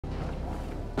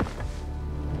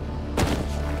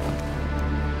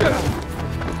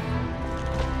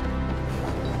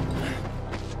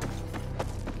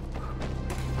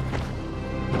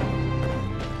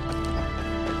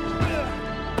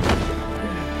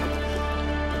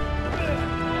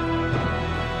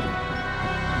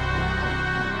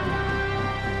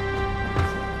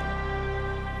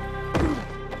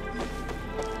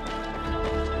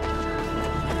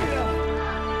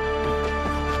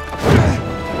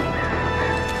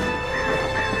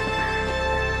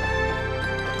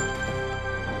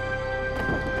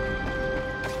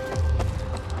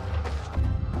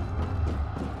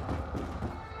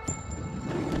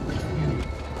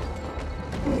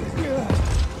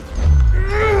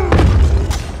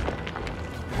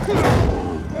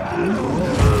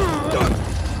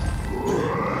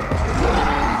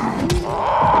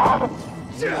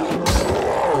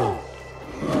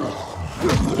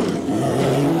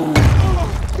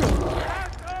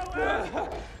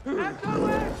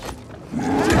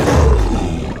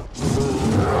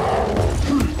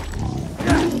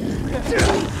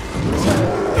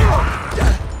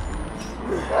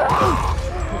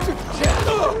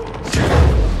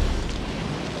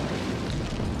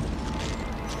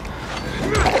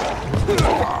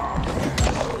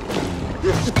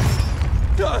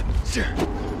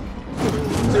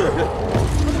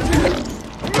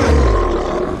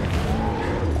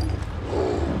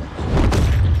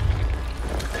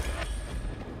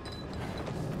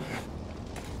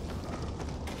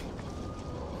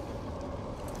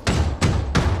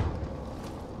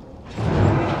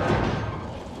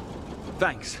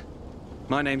Thanks.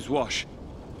 My name's Wash.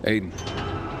 Aiden.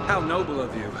 How noble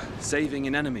of you, saving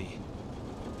an enemy.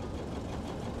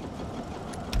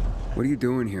 What are you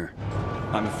doing here?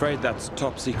 I'm afraid that's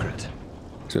top secret.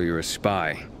 So you're a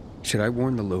spy. Should I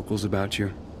warn the locals about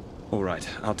you? All right,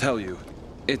 I'll tell you.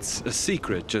 It's a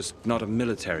secret, just not a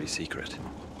military secret.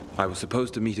 I was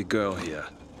supposed to meet a girl here,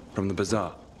 from the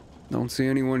bazaar. Don't see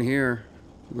anyone here.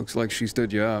 Looks like she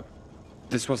stood you up.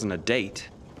 This wasn't a date.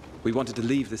 We wanted to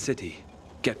leave the city,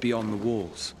 get beyond the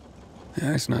walls.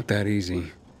 Yeah, it's not that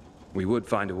easy. We would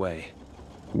find a way.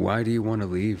 Why do you want to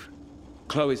leave?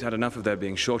 Chloe's had enough of there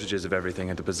being shortages of everything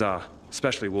at the bazaar,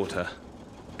 especially water.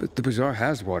 But the bazaar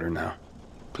has water now.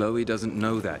 Chloe doesn't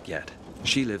know that yet.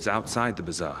 She lives outside the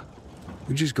bazaar.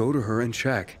 We just go to her and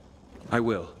check. I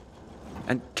will.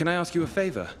 And can I ask you a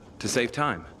favor, to save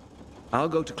time? I'll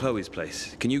go to Chloe's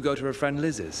place. Can you go to her friend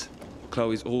Liz's?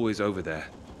 Chloe's always over there.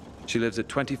 She lives at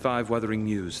 25 Wuthering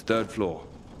Mews, 3rd floor,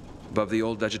 above the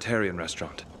old vegetarian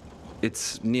restaurant.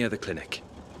 It's near the clinic.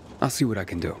 I'll see what I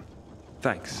can do.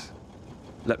 Thanks.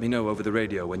 Let me know over the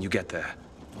radio when you get there.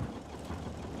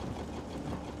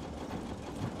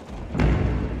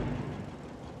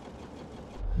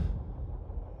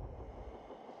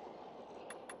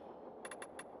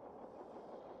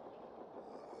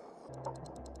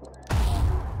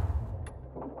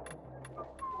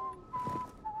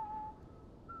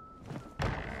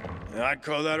 I'd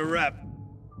call that a wrap.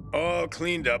 All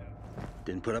cleaned up.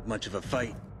 Didn't put up much of a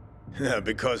fight. Yeah,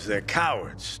 because they're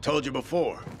cowards. Told you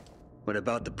before. What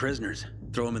about the prisoners?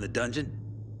 Throw them in the dungeon?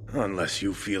 Unless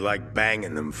you feel like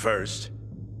banging them first.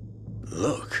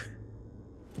 Look.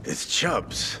 It's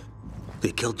Chubbs.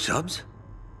 They killed Chubbs?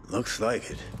 Looks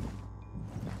like it.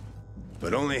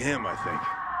 But only him, I think.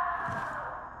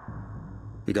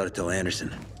 We gotta tell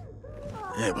Anderson.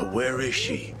 Yeah, but where is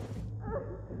she?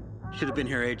 Should have been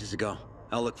here ages ago.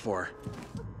 I'll look for her.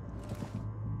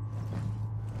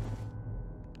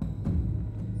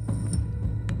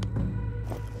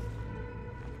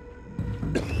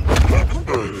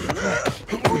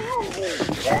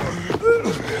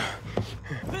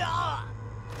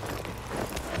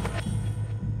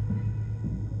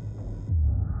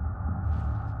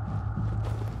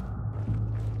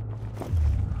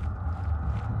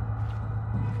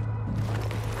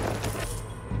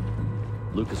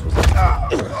 Lucas was...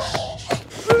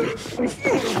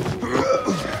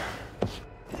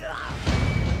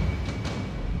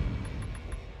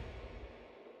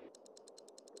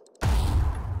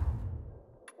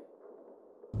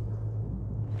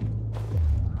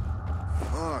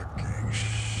 Fucking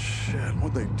shit,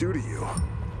 what'd they do to you?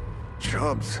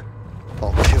 Chubbs.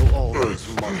 I'll kill all those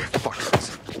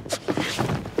motherfuckers.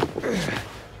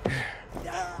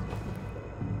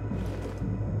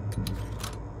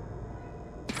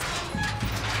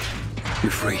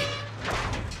 You're free.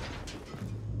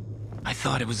 I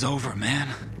thought it was over, man.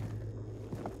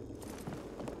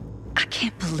 I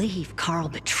can't believe Carl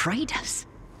betrayed us.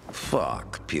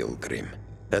 Fuck, Pilgrim.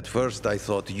 At first I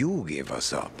thought you gave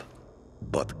us up.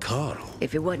 But Carl...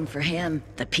 If it wasn't for him,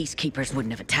 the Peacekeepers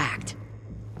wouldn't have attacked.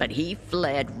 But he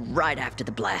fled right after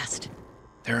the blast.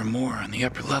 There are more on the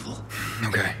upper level.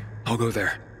 Okay, I'll go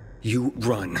there. You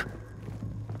run.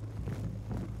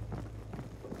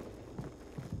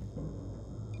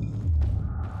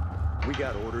 We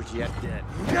got orders yet? Dead.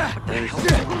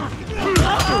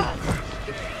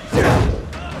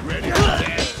 Ready to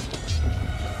dance.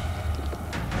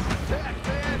 Attack,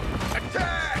 man!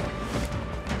 Attack!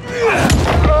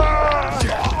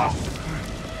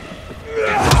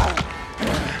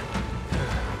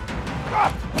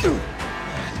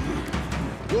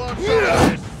 Want some of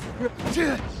this?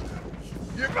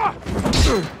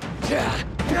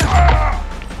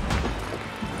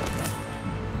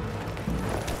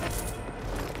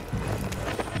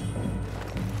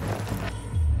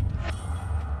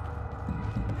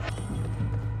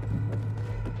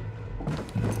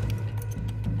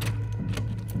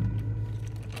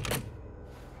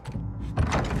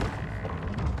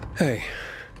 Hey,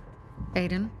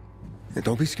 Aiden?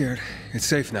 don't be scared. It's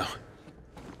safe now.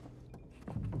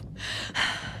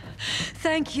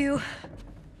 Thank you.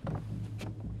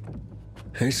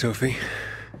 Hey, Sophie.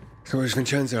 So where's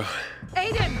Vincenzo?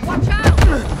 Aiden, watch out!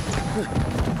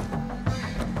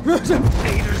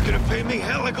 Ader's gonna pay me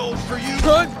hella gold for you!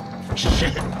 Run!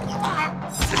 Shit!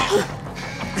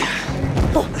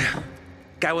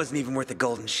 Guy wasn't even worth a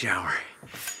golden shower.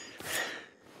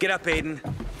 Get up, Aiden.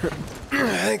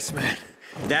 Thanks, man.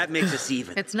 That makes us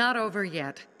even. It's not over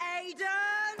yet.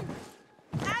 Aiden!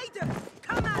 Aiden!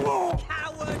 Come out, you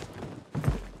coward!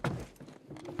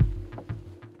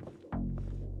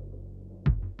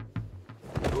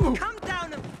 Come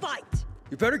down and fight!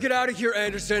 You better get out of here,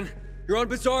 Anderson. You're on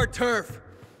bizarre turf.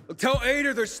 Look, tell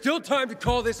Ader there's still time to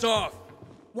call this off.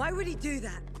 Why would he do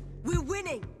that? We're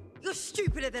winning! You're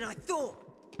stupider than I thought!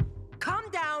 Come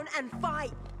down and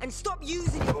fight, and stop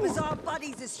using your bizarre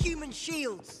buddies as human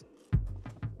shields!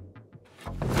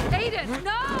 Aiden,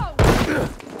 no!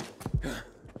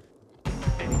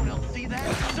 Anyone else see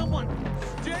that? Someone!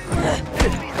 Stay away!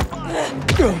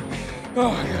 Oh,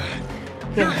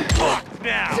 God. Give up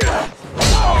now!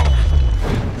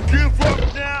 Give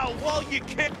up now while you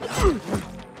can!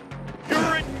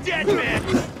 You're a dead man!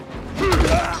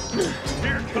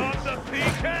 Here comes the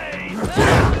PK!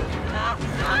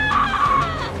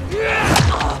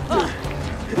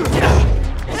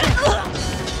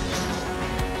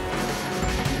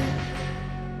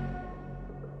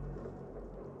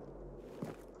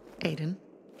 Aiden,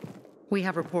 we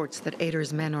have reports that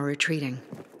Ader's men are retreating.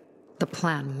 The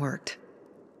plan worked.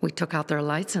 We took out their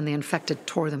lights and the infected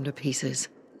tore them to pieces.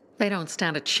 They don't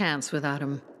stand a chance without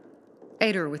him.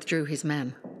 Ader withdrew his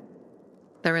men.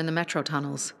 They're in the metro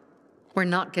tunnels. We're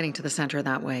not getting to the center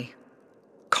that way.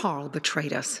 Carl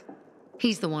betrayed us.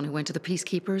 He's the one who went to the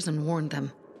Peacekeepers and warned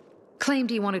them. Claimed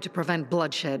he wanted to prevent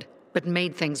bloodshed, but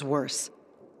made things worse.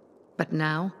 But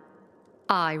now,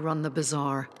 I run the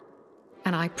bazaar.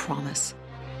 And I promise,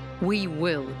 we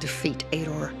will defeat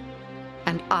Ader.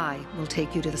 And I will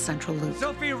take you to the central loop.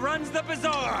 Sophie runs the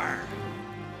bazaar!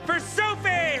 For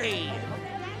Sophie!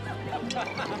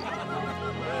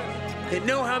 And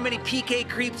know how many PK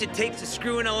creeps it takes to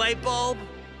screw in a light bulb?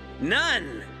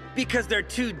 None! Because they're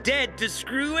too dead to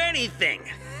screw anything!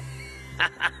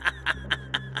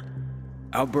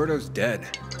 Alberto's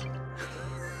dead.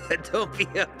 Don't be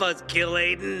a buzzkill,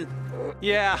 Aiden.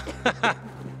 Yeah.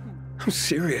 I'm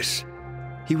serious.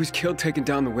 He was killed taking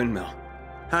down the windmill.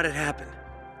 How'd it happen?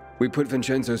 We put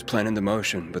Vincenzo's plan into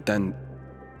motion, but then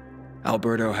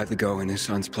Alberto had to go in his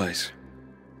son's place.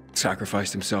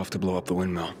 Sacrificed himself to blow up the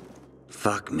windmill.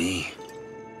 Fuck me.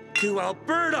 To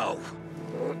Alberto!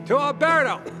 To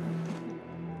Alberto!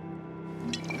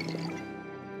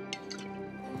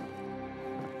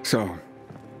 So,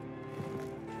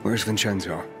 where's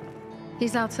Vincenzo?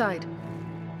 He's outside.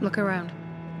 Look around.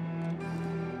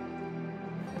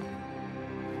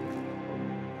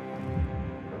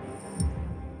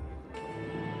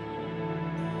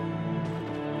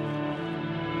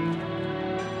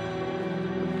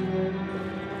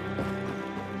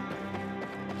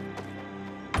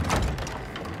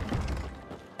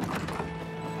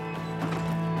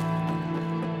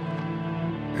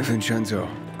 Vincenzo.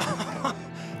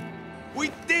 We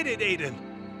did it, Aiden!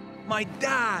 My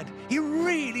dad, he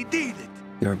really did it!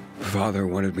 Your father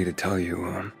wanted me to tell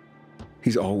you,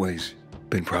 he's always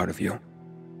been proud of you.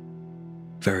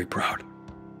 Very proud.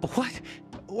 What?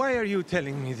 Why are you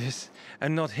telling me this,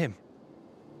 and not him?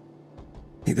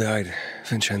 He died,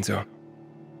 Vincenzo.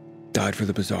 Died for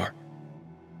the bazaar.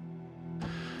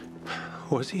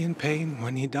 Was he in pain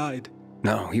when he died?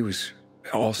 No, he was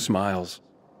all smiles.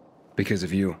 Because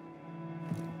of you.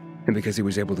 And because he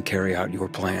was able to carry out your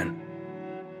plan.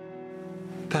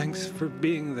 Thanks for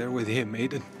being there with him,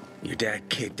 Aiden. Your dad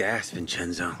kicked ass,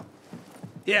 Vincenzo.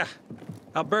 Yeah,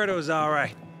 Alberto's all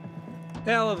right.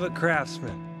 Hell of a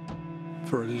craftsman.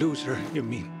 For a loser, you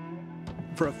mean?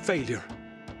 For a failure.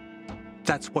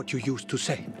 That's what you used to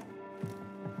say.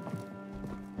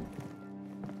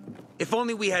 If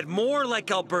only we had more like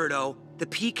Alberto, the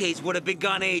PKs would have been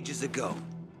gone ages ago.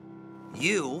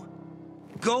 You,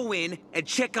 go in and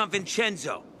check on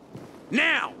Vincenzo.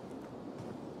 Now!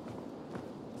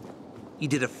 You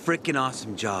did a frickin'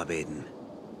 awesome job, Aiden.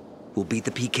 We'll beat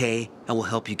the PK, and we'll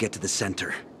help you get to the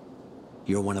center.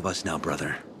 You're one of us now,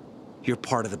 brother. You're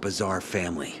part of the Bazaar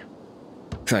family.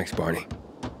 Thanks, Barney.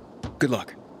 Good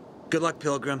luck. Good luck,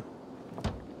 Pilgrim.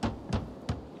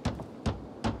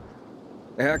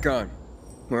 Hey, Hakon.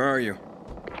 Where are you?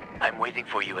 I'm waiting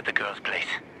for you at the girl's place.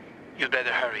 You'd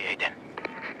better hurry, Aiden.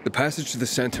 The passage to the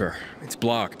center. It's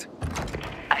blocked.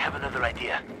 I have another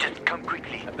idea. Just come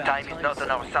quickly. Time is not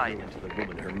on our side.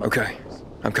 Okay.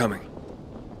 I'm coming.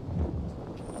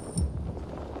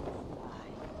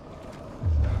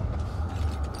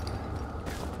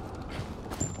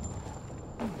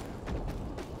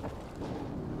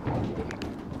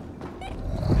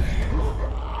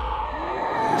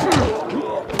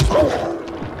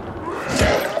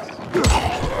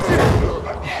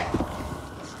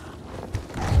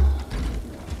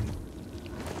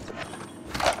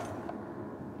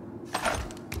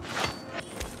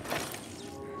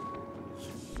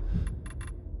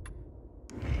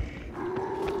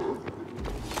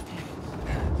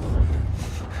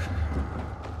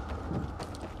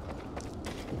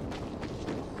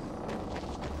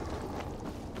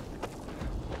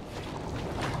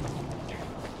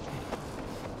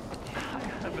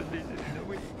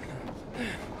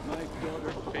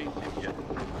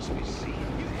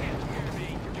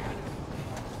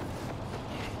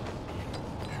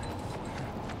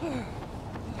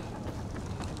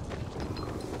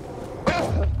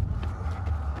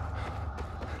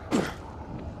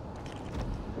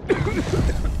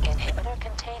 Inhibitor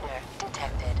container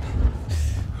detected.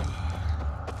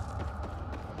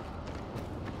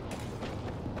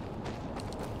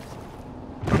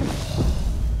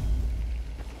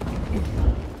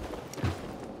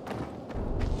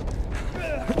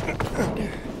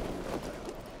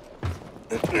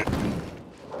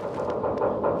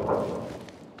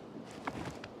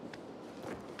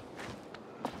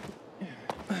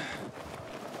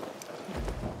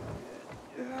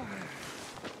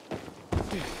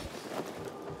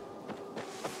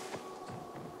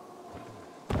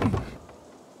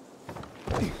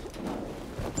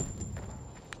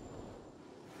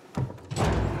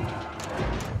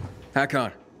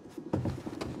 Hakon.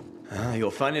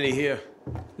 You're finally here.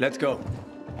 Let's go.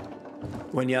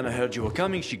 When Yana heard you were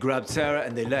coming, she grabbed Sarah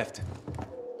and they left.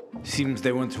 Seems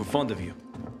they weren't too fond of you.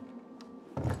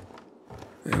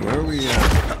 Hey, where are we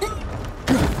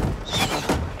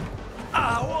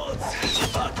What?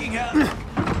 Fucking hell.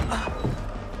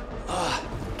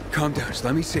 Calm down. Just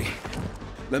let me see.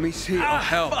 Let me see. I'll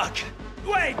help. Fuck.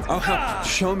 Wait. I'll help.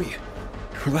 Show me.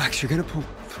 Relax. You're gonna pull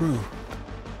through.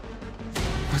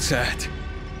 What's that?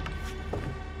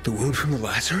 The wound from the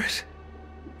Lazarus?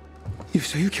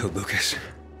 So you killed Lucas.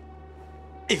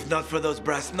 If not for those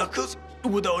brass knuckles, it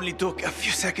would only took a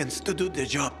few seconds to do the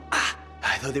job.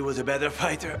 I thought he was a better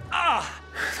fighter.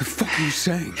 The fuck are you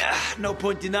saying? No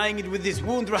point denying it with this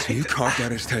wound, right? So you carved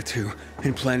out his tattoo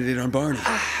and planted it on Barney.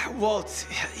 Waltz,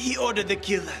 he ordered the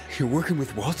kill. You're working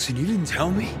with Waltz and you didn't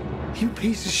tell me? You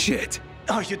piece of shit.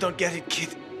 Oh, you don't get it,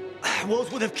 kid.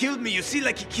 Waltz would have killed me, you see,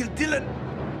 like he killed Dylan.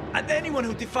 And anyone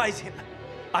who defies him.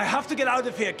 I have to get out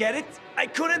of here, get it? I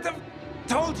couldn't have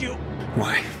told you.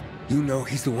 Why? You know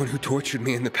he's the one who tortured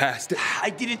me in the past. I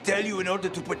didn't tell you in order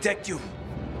to protect you.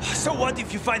 So what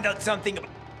if you find out something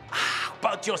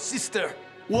about your sister?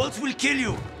 Waltz will kill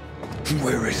you.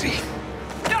 Where is he?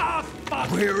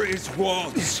 Fuck! Where is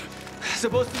Waltz?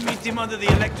 Supposed to meet him under the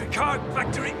electric car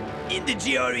factory in the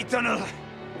GRE tunnel.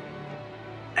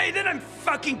 Hey, then I'm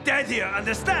fucking dead here,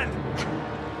 understand?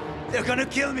 They're gonna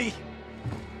kill me.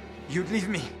 You'd leave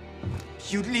me.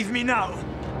 You'd leave me now.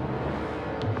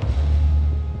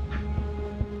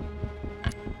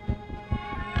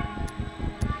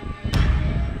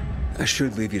 I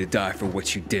should leave you to die for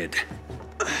what you did.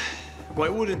 Why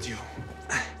wouldn't you?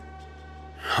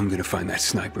 I'm gonna find that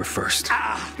sniper first.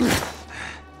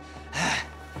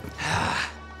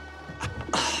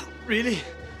 Really?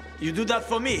 You do that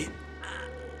for me?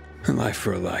 A life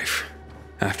for a life.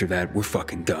 After that, we're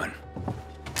fucking done.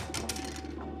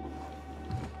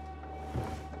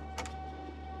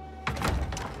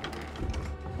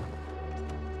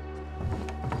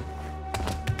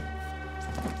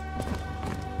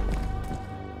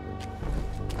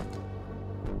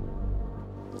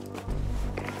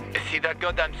 that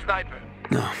goddamn sniper?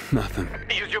 No, nothing.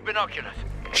 Use your binoculars.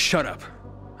 Shut up.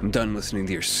 I'm done listening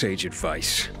to your sage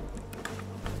advice.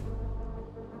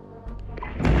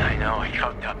 I know, I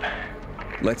fucked up.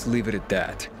 Let's leave it at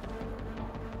that.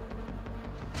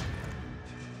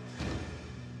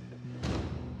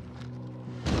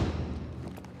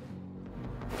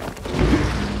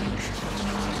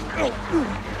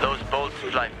 Those bolts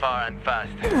fly far and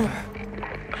fast.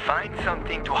 Find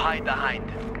something to hide behind.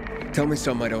 Tell me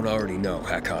something I don't already know,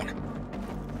 Hakon.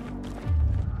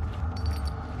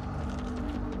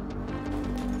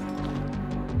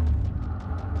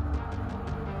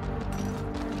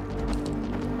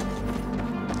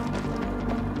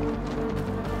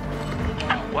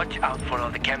 Watch out for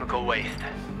all the chemical waste.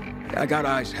 I got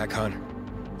eyes, Hakon.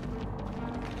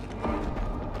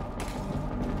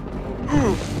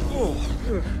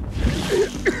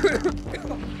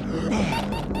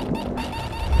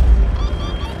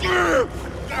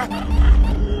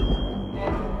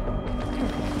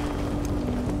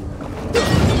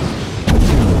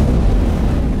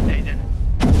 Aiden,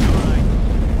 you alright?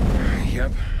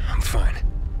 Yep, I'm fine.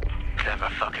 Clever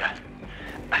fucker.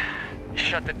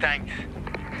 Shut the tanks.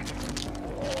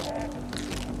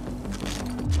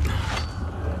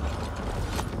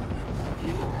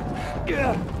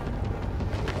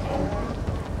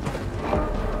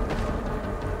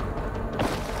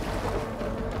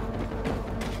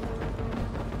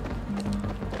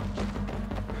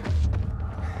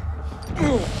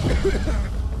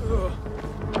 Inhibitor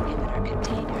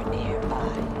container nearby.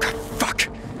 Fuck!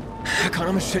 Hakon,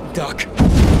 I'm a shit duck.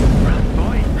 Run,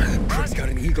 boy. That prick's got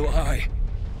an eagle eye.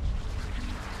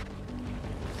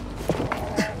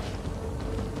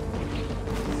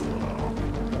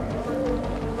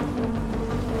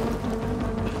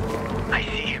 I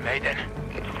see him, Aiden.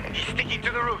 He's sticking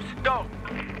to the roofs. Go!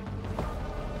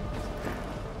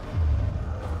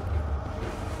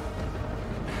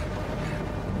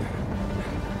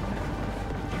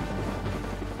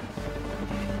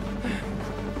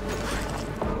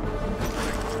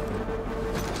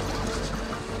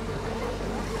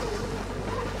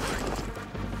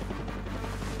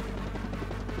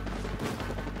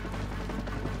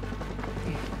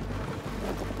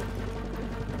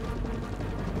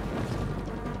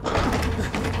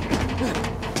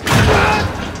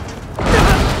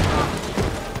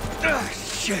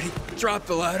 Shit, he dropped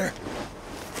the ladder.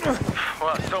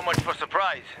 Well, so much for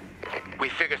surprise. We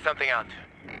figured something out.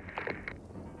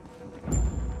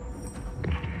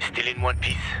 Still in one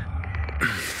piece.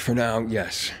 For now,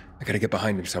 yes. I gotta get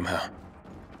behind him somehow.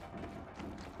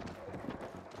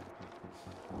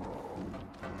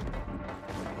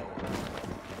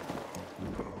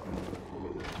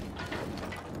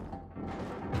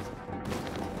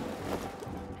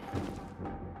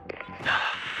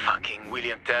 Fucking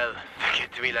William Tell.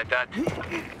 Get to me like that.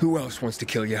 Who else wants to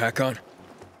kill you, Hakon?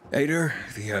 Ader?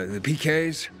 The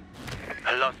PKs?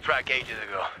 I lost track ages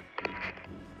ago.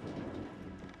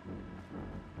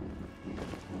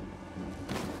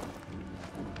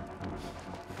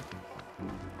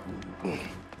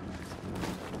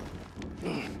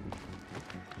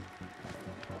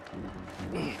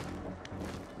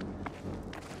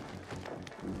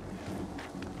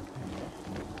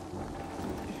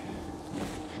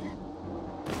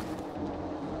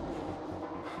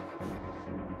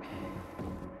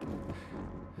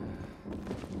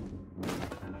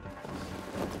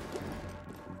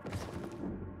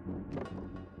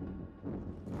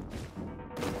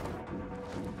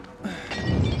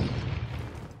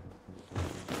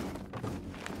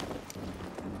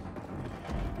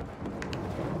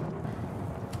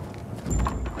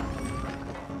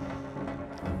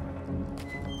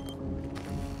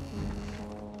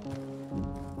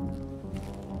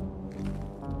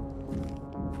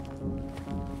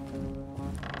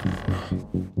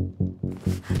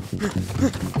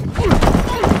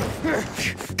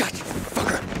 Gotcha,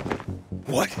 fucker.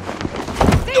 What?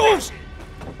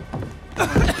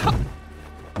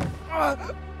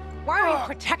 Why are you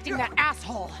protecting that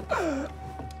asshole?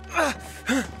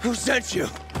 Who sent you?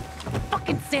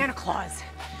 Fucking Santa Claus.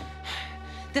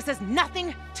 This has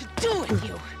nothing to do with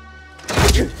you.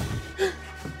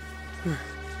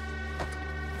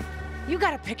 You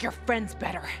gotta pick your friends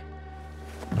better.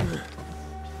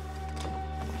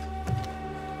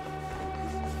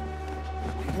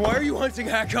 Why are you hunting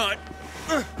Hakon?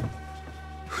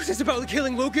 Was this about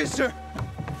killing Lucas, or?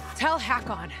 Tell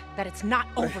Hakon that it's not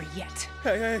over yet.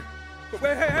 Hey.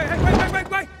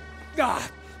 Wait. Ah.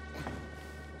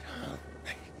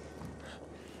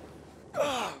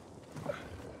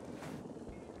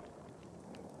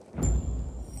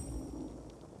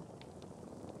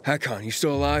 Hakon, you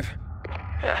still alive?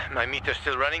 My meter's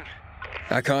still running?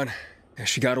 Icon,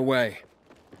 she got away.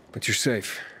 But you're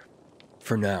safe.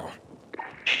 For now.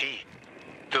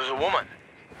 There was a woman.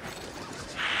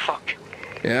 Fuck.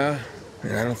 Yeah,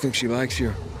 and I don't think she likes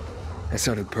you. That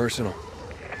sounded personal.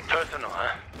 Personal,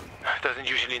 huh? Doesn't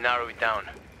usually narrow it down.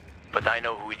 But I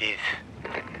know who it is.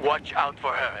 Watch out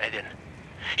for her, Aiden.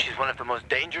 She's one of the most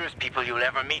dangerous people you'll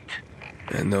ever meet.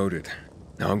 And noted.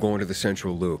 Now I'm going to the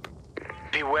central loop.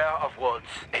 Beware of wolves,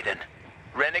 Aiden.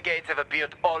 Renegades have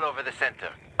appeared all over the center,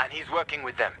 and he's working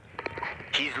with them.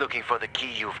 He's looking for the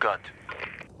key you've got.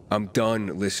 I'm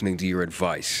done listening to your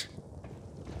advice.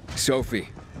 Sophie,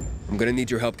 I'm gonna need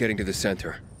your help getting to the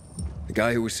center. The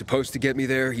guy who was supposed to get me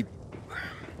there,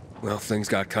 well, things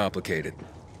got complicated.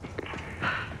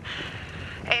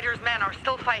 Ader's men are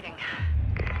still fighting.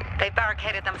 They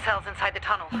barricaded themselves inside the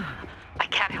tunnel. I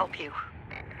can't help you.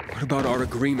 What about our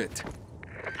agreement?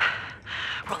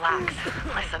 Relax.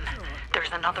 Listen,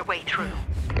 there's another way through.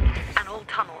 An old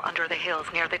tunnel under the hills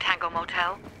near the Tango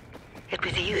Motel. It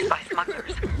was used by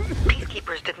smugglers.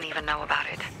 Peacekeepers didn't even know about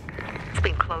it. It's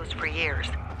been closed for years.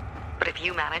 But if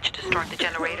you manage to start the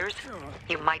generators,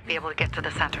 you might be able to get to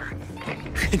the center.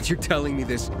 And you're telling me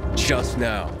this just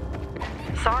now?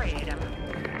 Sorry,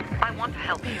 Aiden. I want to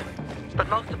help you. But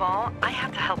most of all, I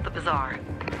have to help the Bazaar.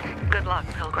 Good luck,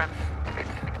 Pilgrim.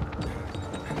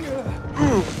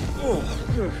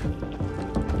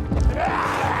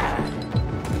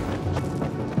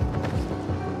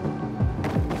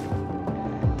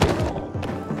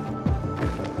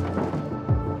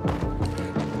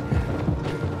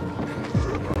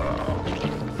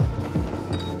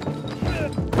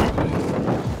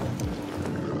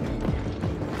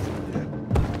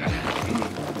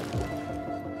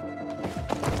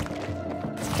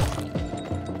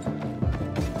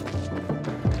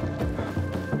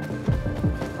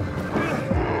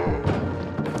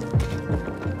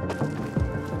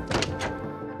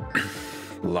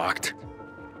 Locked.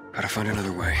 Gotta find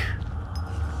another way.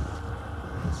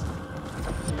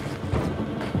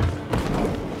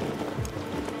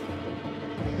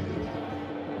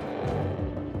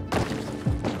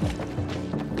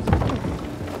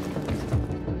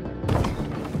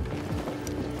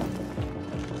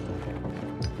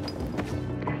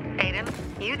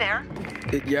 Aiden, you there?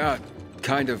 Yeah,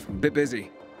 kind of. Bit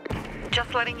busy.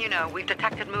 Just letting you know, we've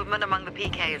detected movement among the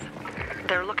PKs.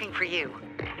 They're looking for you.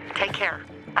 Take care,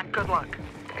 and good luck.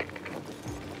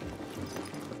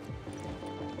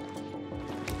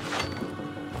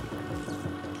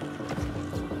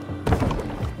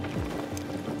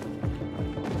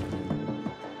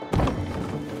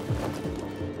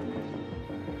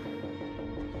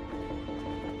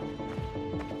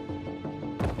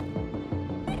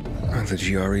 The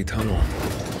GRE tunnel.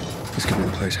 This could be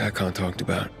the place Hakon talked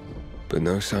about. But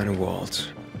no sign of Waltz.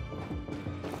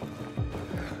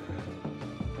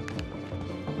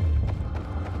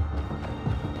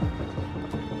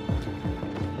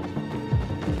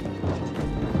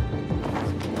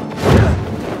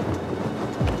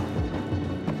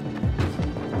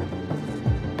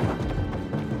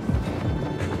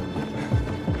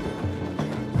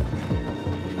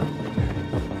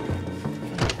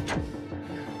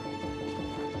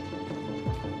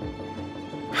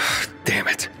 Damn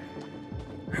it.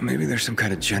 Maybe there's some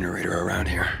kind of generator around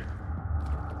here.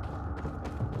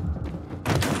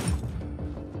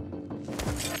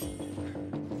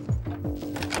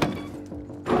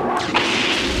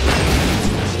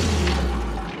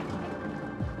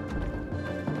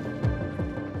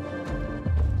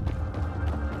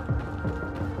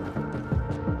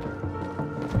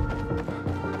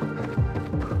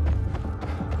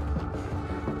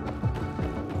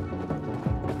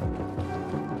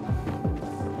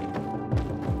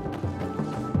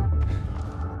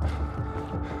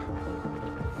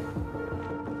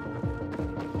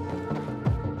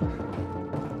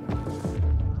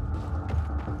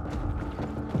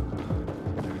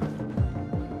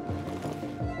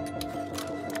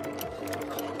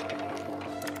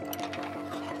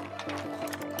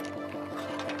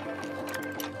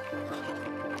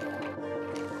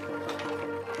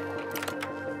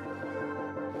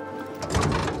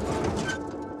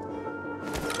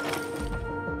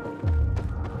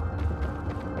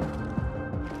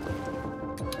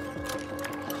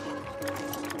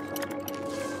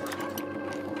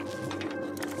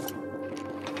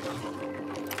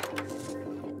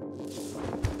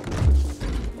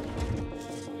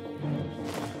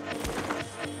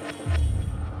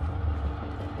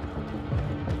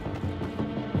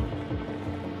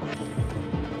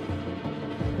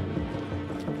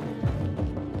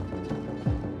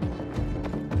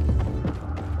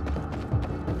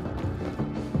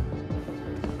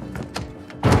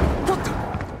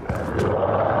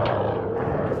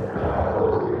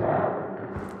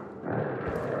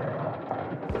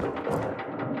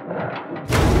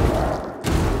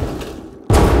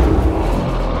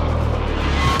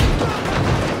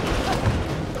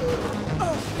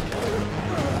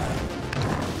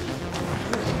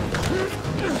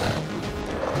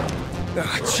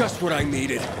 Just what I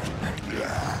needed.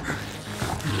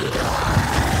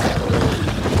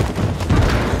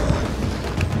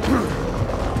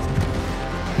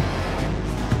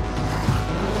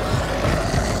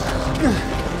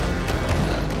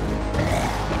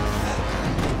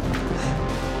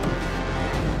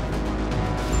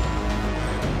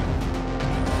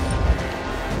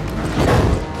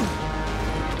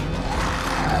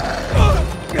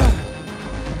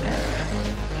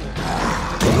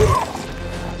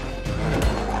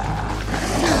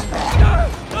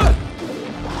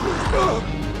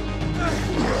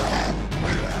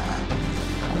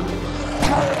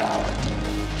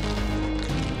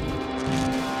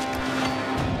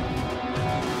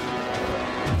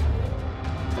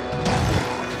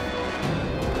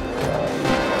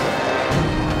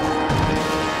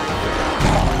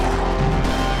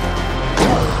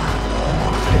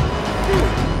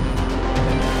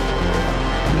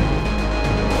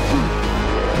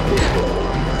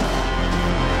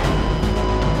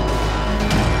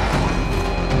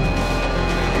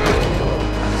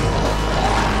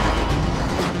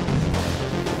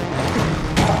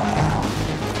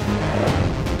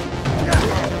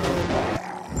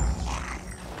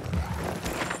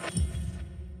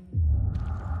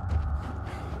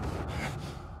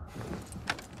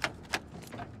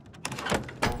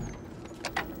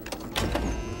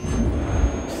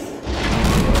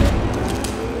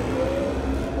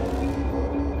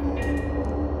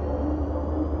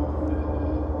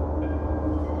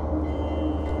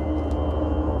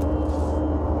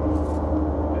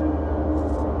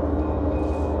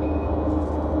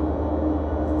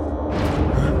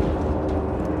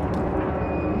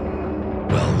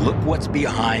 Look what's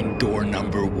behind door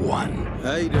number 1.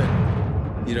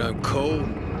 Aiden, you don't call,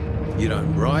 you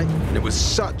don't write, and it was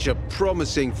such a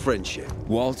promising friendship.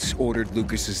 Waltz ordered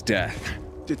Lucas's death.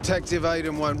 Detective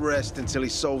Aiden won't rest until he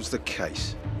solves the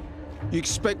case. You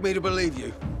expect me to believe you?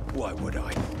 Why would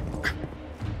I?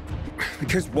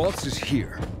 Because Waltz is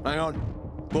here. Hang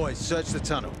on. Boys, search the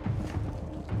tunnel.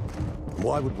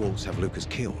 Why would Waltz have Lucas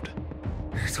killed?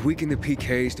 To weaken the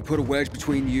PKs, to put a wedge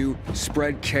between you,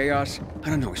 spread chaos. I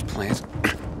don't know his plans.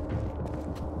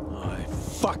 I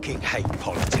fucking hate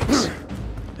politics.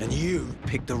 And you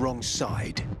picked the wrong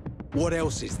side. What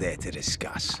else is there to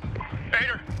discuss?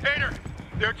 Aider!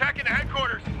 They're attacking the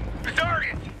headquarters!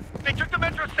 Bizarrians! They took the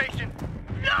metro station!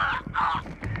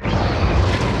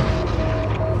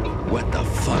 What the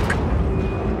fuck?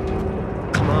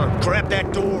 Come on, grab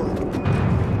that door.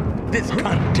 This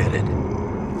cunt did it.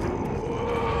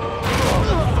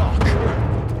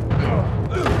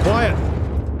 Quiet!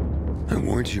 I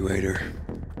warned you, Aider.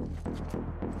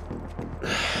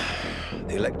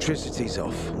 The electricity's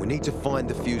off. We need to find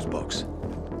the fuse box.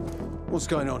 What's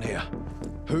going on here?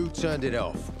 Who turned it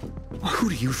off? Who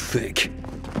do you think?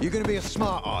 You're gonna be a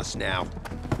smart ass now.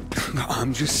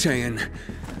 I'm just saying,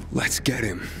 let's get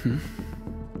him.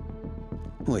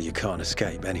 Well, you can't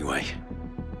escape anyway.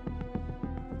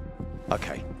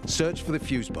 Okay, search for the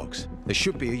fuse box. There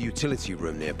should be a utility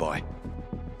room nearby.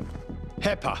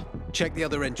 Hepper, check the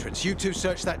other entrance. You two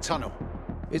search that tunnel.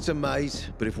 It's a maze,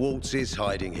 but if Waltz is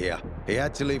hiding here, he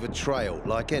had to leave a trail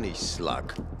like any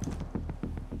slug.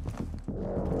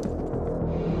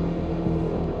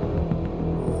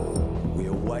 We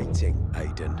are waiting,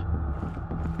 Aiden.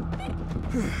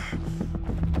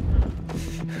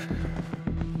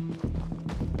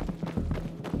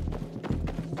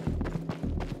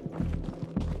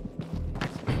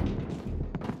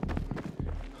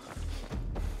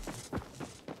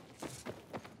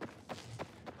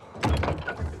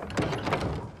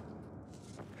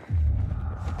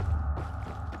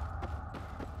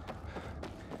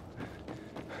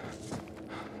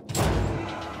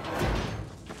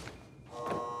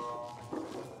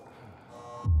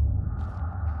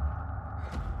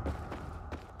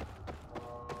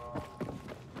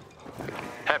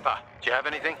 Do you have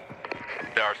anything?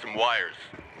 There are some wires,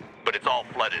 but it's all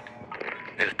flooded.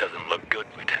 This doesn't look good,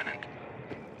 Lieutenant.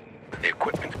 The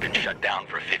equipment's been shut down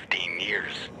for 15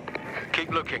 years.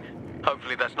 Keep looking.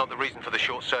 Hopefully that's not the reason for the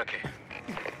short circuit.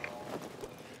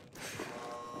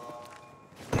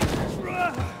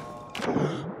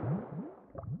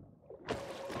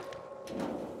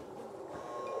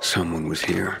 Someone was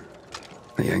here.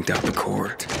 They yanked out the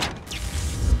cord.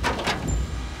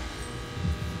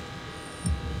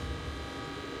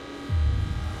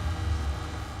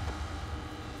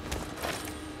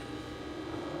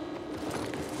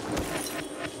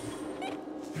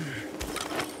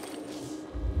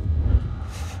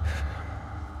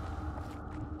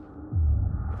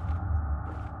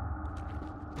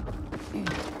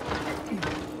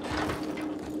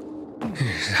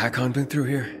 Hakon been through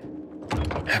here?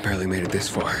 I barely made it this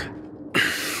far.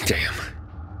 Damn.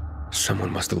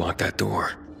 Someone must have locked that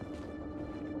door.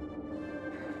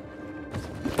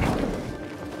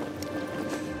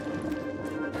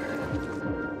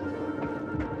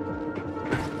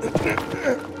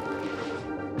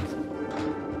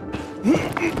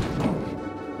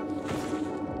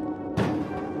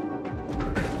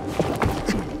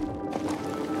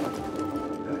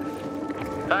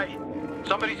 Hey,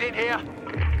 somebody's in here.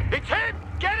 It's him!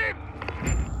 Get him!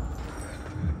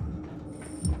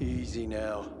 Easy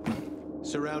now.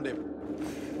 Surround him.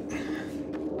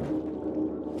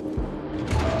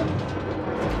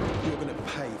 You're gonna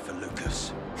pay for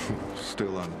Lucas.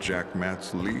 Still on Jack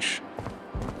Matt's leash?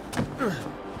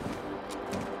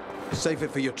 Save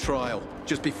it for your trial,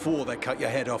 just before they cut your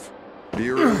head off. Do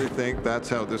you really think that's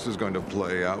how this is going to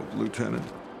play out, Lieutenant?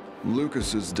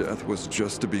 Lucas's death was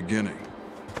just a beginning.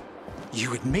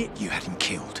 You admit you had him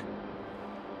killed.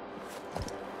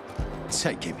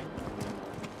 Take him.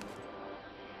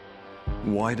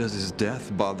 Why does his death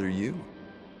bother you?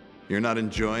 You're not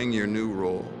enjoying your new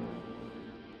role?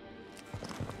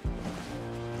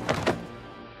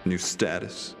 New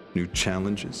status, new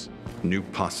challenges, new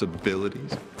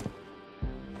possibilities.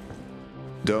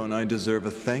 Don't I deserve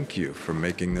a thank you for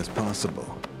making this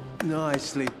possible?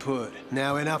 Nicely put.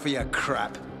 Now enough of your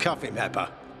crap. Cuff him, Hepper.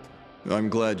 I'm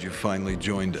glad you finally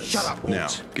joined us. Shut up, Now,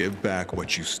 Walt. give back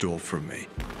what you stole from me.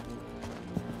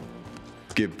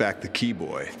 Give back the key,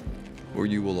 boy, or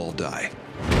you will all die.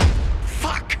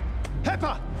 Fuck!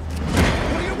 Hepper!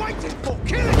 What are you waiting for?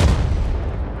 Kill him!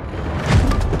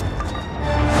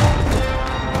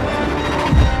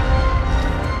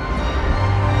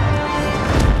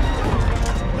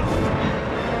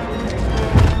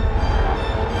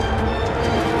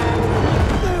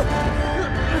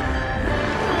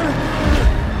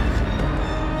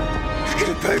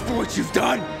 Pay for what you've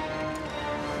done!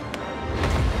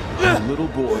 A little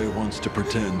boy wants to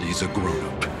pretend he's a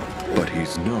grown-up, but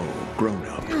he's no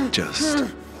grown-up,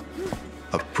 just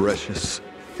a precious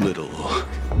little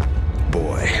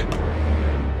boy.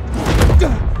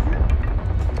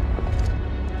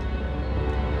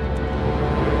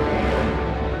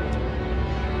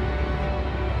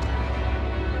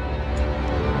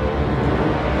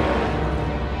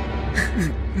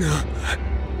 No.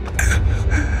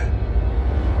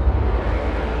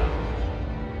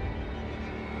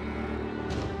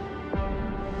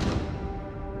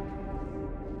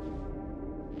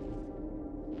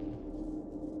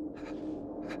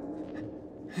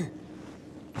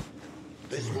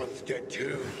 This one's dead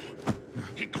too.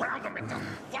 He ground him into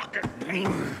fucking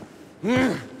paint. Look,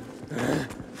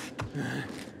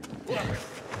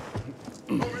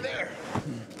 over there.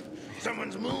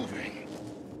 Someone's moving.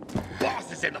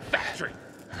 Boss is in the factory.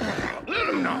 Let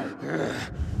him know.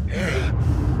 Hey,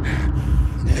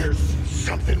 there's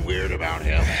something weird about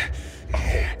him.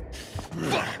 Oh,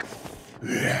 fuck.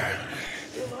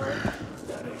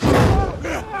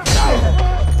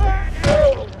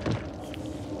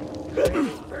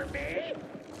 For me?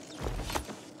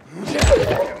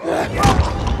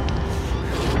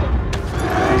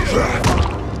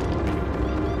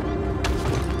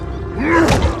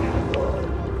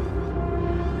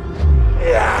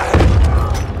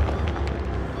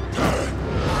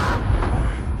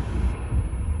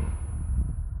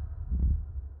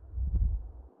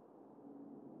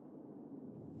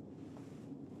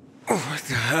 What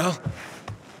the hell?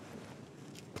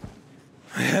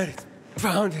 My head is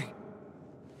pounding.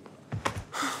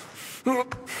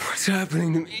 What's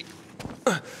happening to me?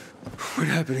 What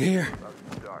happened here?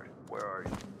 Where are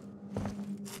you?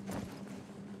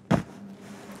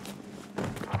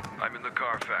 I'm in the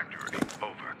car factory.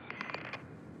 Over.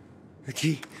 The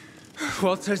key.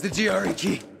 Walt says the GRE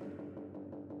key.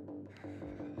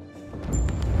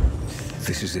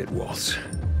 This is it, Waltz.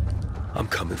 I'm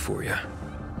coming for you.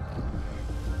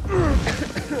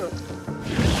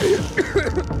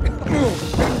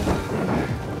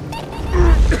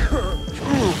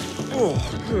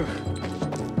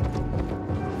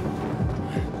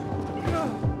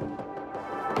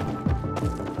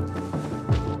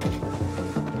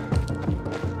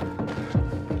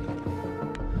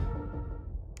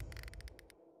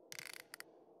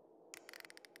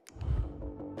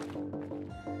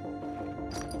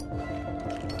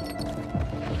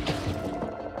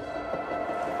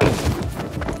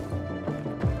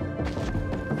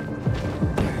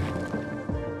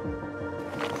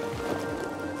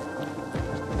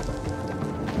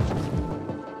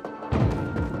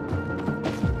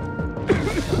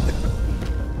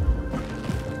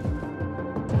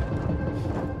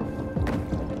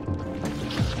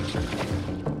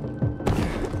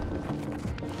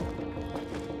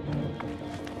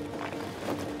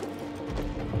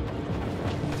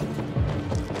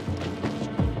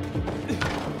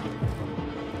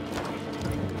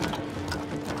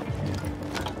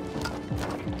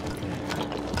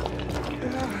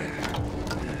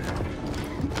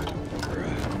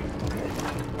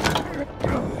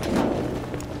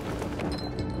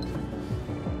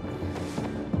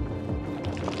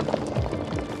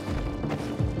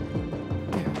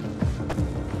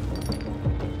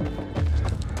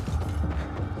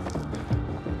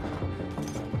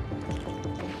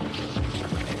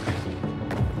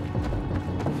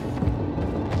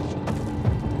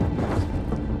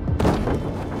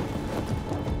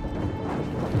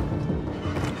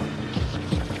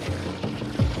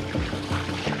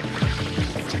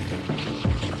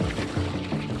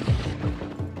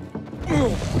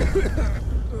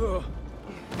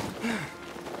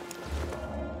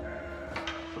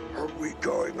 Are we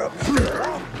going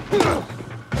upstairs?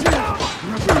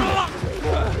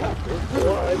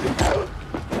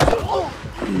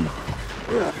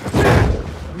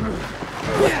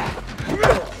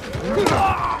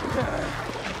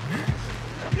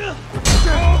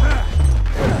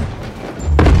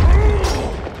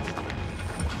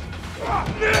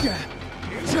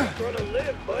 You're gonna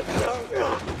live much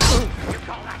longer. You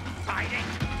call that fighting?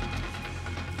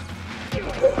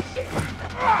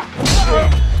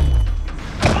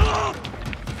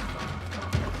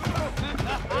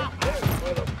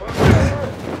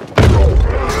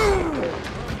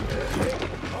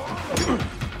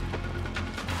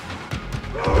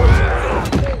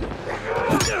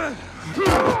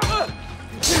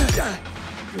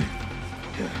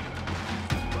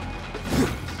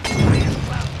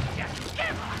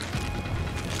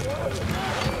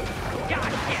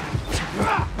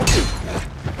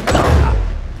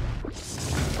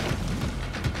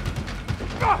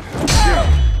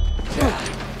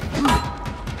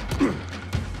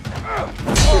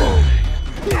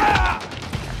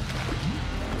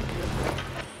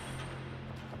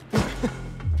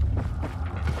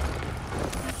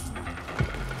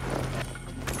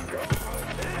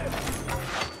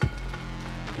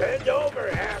 Bend over,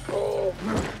 asshole.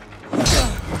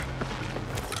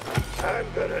 I'm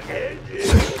gonna end you.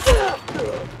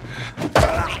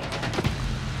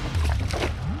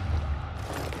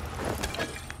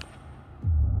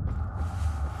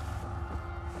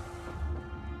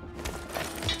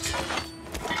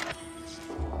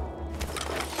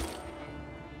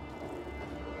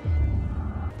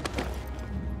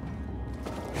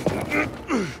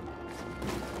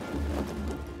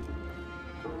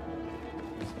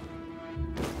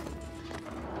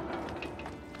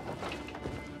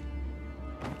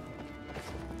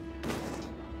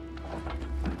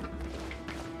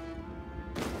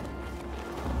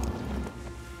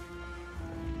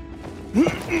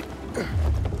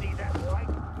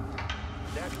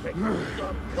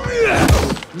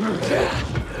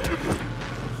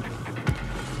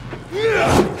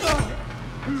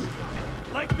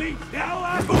 Like me now,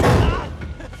 asshole?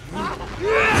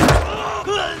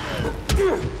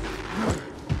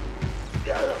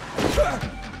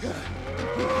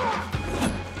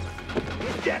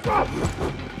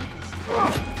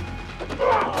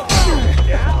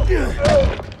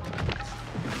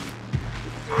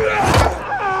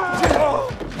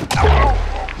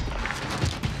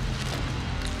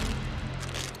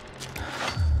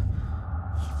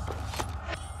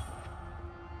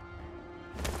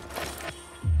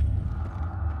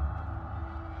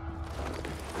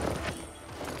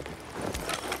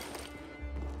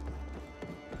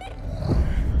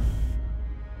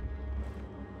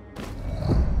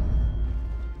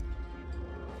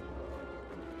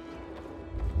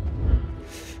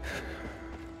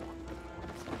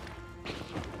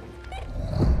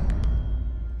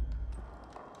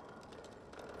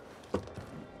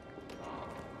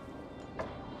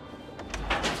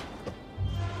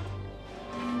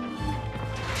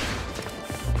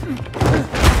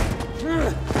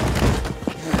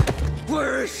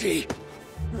 Where is she?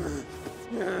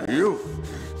 You?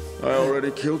 I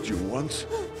already killed you once.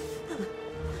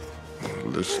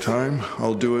 This time,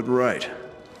 I'll do it right.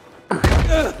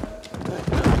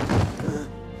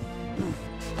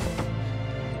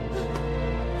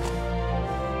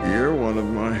 You're one of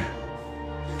my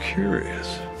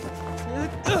curious.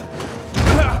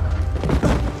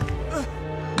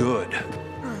 Good.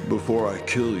 Before I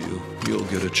kill you, you'll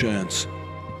get a chance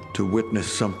to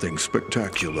witness something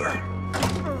spectacular.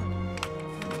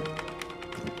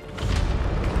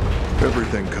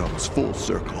 Everything comes full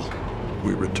circle.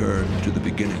 We return to the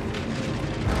beginning.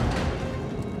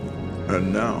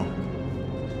 And now,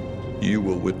 you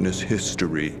will witness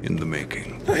history in the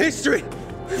making. History?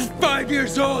 5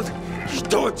 years old? You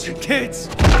torture kids!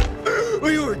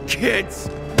 We were kids!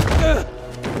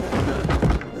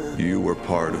 You were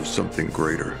part of something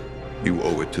greater. You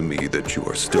owe it to me that you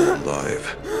are still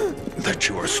alive. That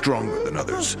you are stronger than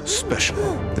others, special.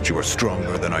 That you are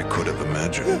stronger than I could have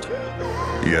imagined.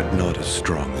 Yet not as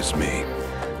strong as me.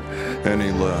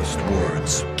 Any last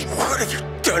words? What have you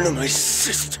done to my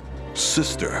sister?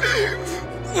 Sister?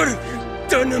 What have you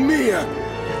done to Mia?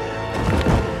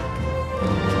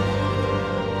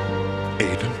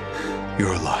 Aiden,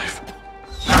 you're alive.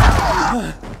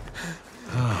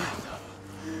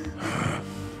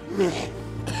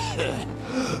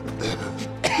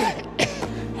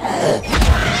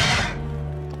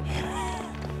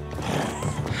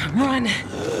 Run.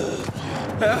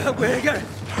 Wait, I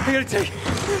gotta take.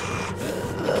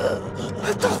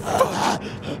 What the fuck?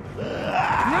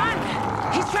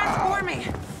 Run! He's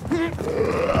transforming!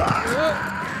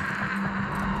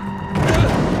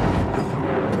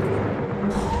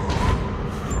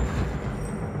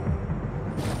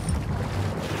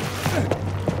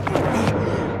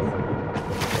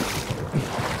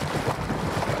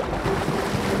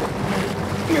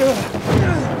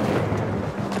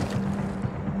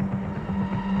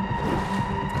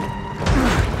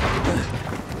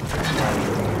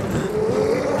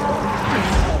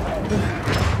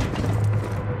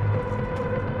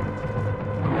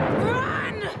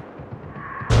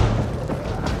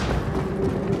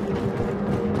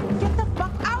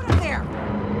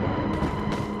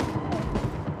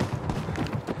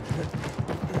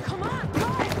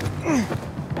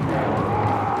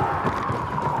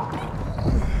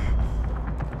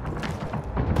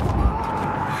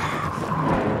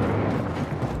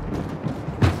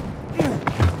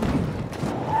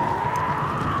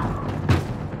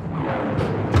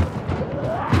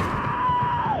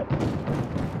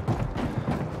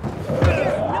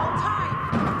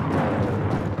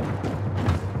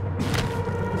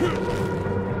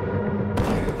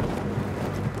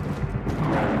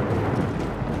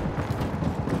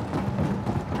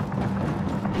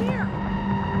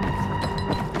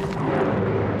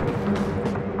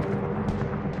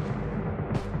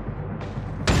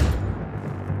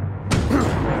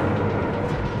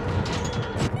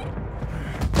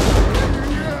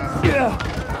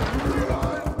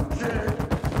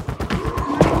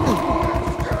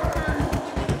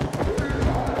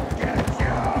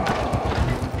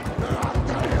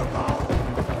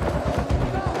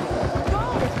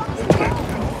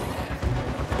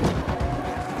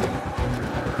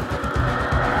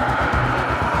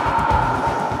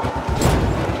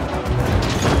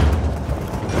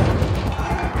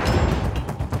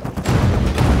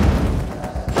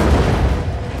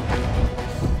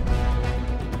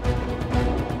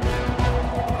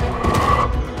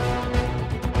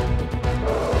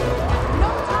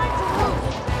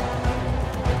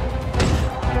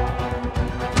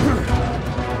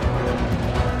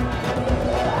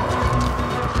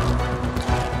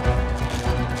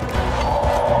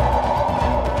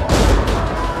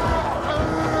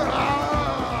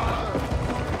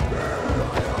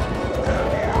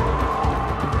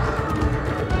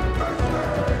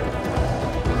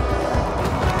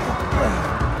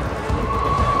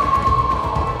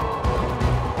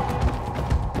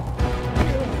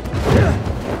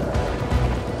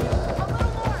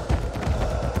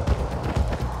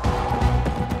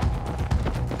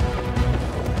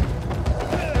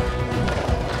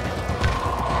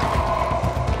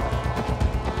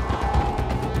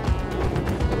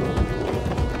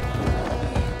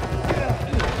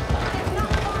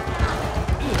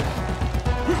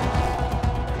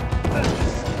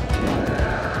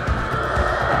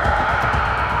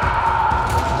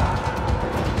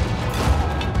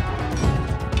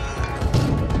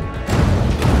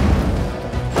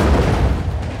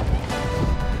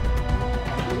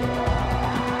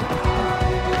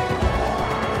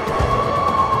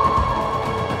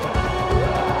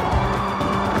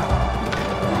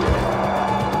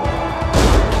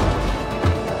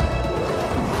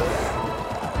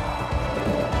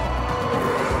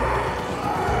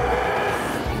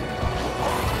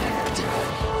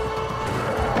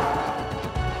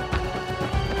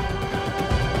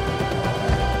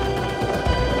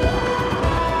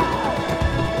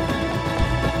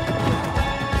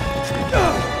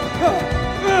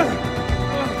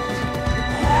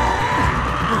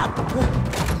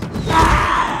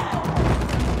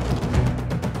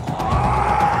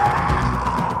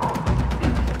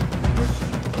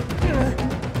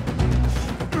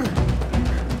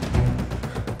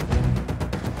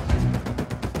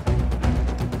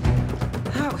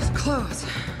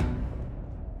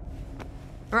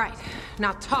 Right.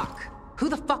 Now talk. Who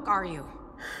the fuck are you?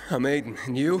 I'm Aiden.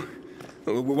 And you?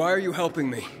 Why are you helping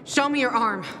me? Show me your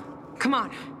arm. Come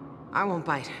on. I won't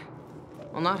bite.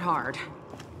 Well, not hard.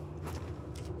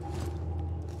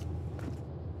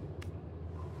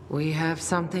 We have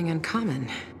something in common.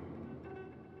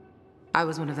 I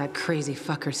was one of that crazy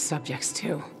fucker's subjects,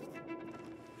 too.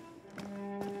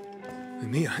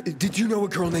 Mia? Did you know a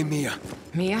girl named Mia?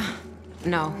 Mia?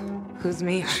 No. Who's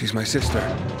Mia? She's my sister.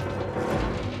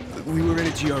 We were in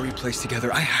a GRE place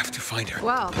together. I have to find her.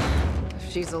 Well,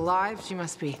 if she's alive, she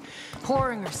must be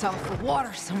pouring herself for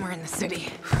water somewhere in the city.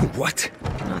 What?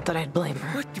 Not that I'd blame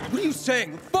her. What are you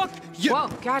saying? Fuck you! Whoa,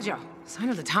 Gajo. Sign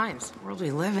of the times. The world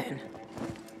we live in.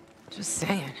 Just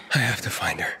saying. I have to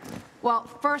find her. Well,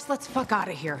 first, let's fuck out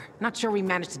of here. Not sure we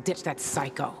managed to ditch that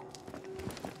psycho.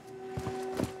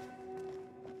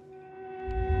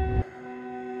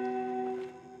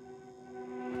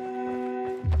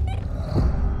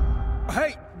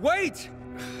 wait!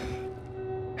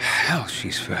 Hell,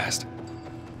 she's fast.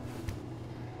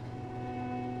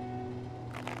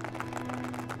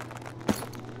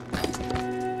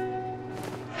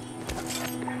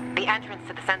 The entrance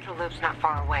to the central loop's not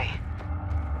far away.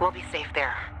 We'll be safe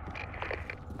there.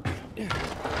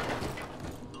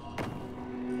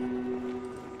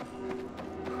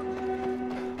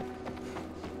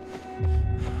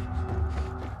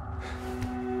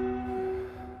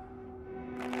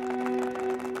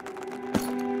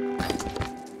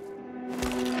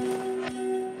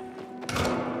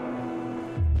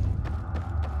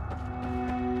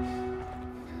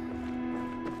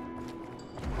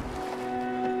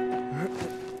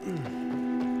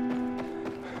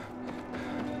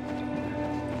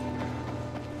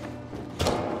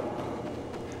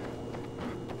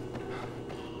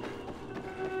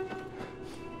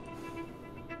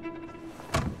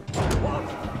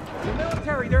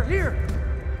 They're here!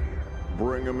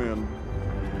 Bring him in.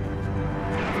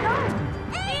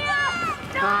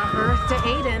 Earth to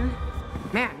Aiden.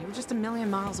 Man, you were just a million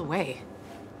miles away.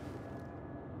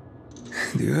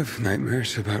 Do you have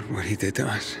nightmares about what he did to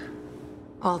us?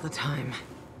 All the time.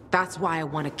 That's why I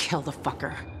want to kill the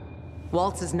fucker.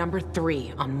 Waltz is number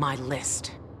 3 on my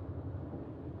list.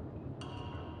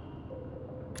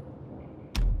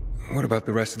 What about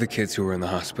the rest of the kids who were in the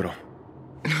hospital?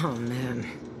 Oh man,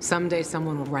 someday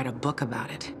someone will write a book about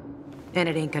it. And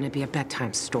it ain't gonna be a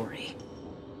bedtime story.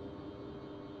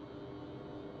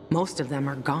 Most of them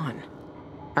are gone.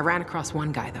 I ran across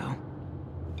one guy though.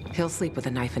 He'll sleep with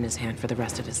a knife in his hand for the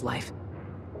rest of his life.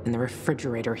 And the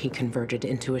refrigerator he converted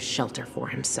into a shelter for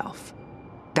himself.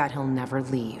 That he'll never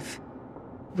leave.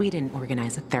 We didn't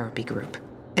organize a therapy group,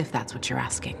 if that's what you're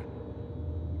asking.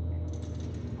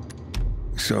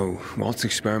 So, Waltz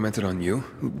experimented on you?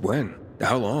 When?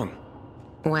 How long?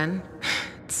 When?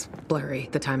 It's blurry,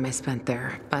 the time I spent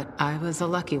there. But I was a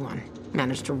lucky one.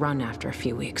 Managed to run after a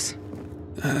few weeks.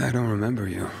 I don't remember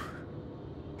you.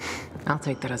 I'll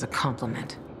take that as a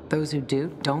compliment. Those who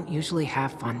do don't usually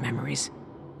have fond memories.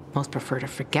 Most prefer to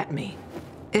forget me,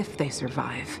 if they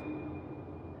survive.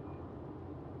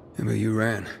 Yeah, but you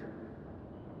ran.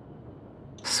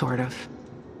 Sort of.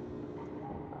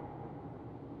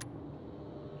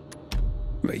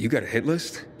 Wait, you got a hit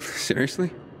list?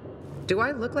 Seriously? Do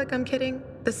I look like I'm kidding?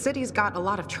 The city's got a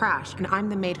lot of trash, and I'm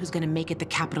the maid who's gonna make it the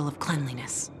capital of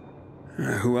cleanliness.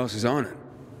 Who else is on it?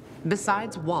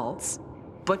 Besides Waltz,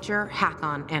 Butcher,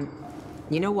 Hakon, and...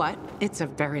 You know what? It's a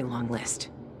very long list.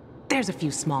 There's a few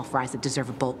small fries that deserve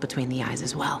a bolt between the eyes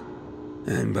as well.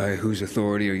 And by whose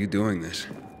authority are you doing this?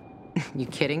 You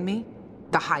kidding me?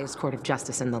 The highest court of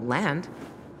justice in the land.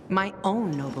 My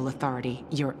own noble authority,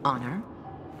 Your Honor.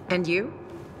 And you?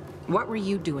 What were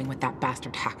you doing with that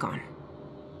bastard Hakon?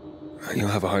 You'll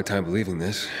have a hard time believing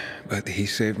this, but he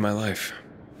saved my life.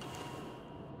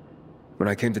 When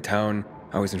I came to town,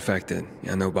 I was infected.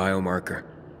 Yeah, no biomarker.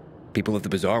 People at the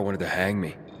bazaar wanted to hang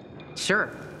me.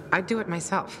 Sure, I'd do it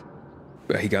myself.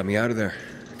 But he got me out of there.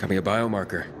 Got me a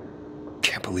biomarker.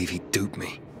 Can't believe he duped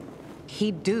me.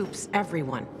 He dupes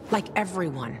everyone. Like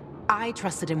everyone. I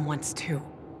trusted him once too.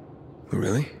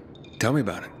 Really? Tell me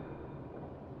about it.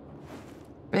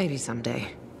 Maybe someday.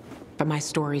 But my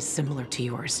story's similar to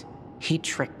yours. He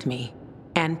tricked me.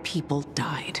 And people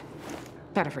died.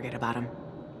 Better forget about him.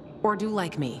 Or do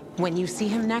like me. When you see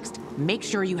him next, make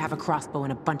sure you have a crossbow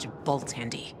and a bunch of bolts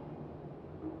handy.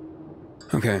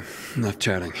 Okay, enough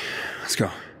chatting. Let's go.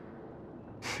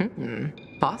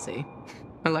 Bossy.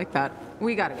 I like that.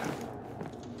 We gotta go.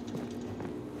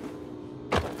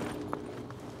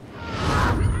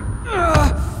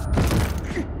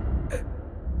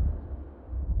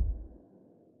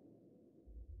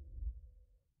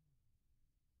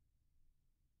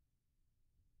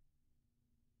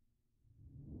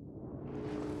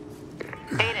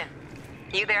 Aiden,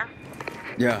 you there?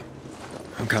 Yeah,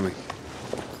 I'm coming.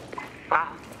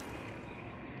 Wow.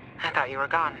 I thought you were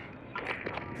gone.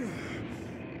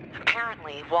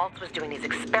 Apparently, Waltz was doing these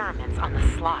experiments on the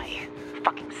sly.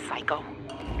 Fucking psycho.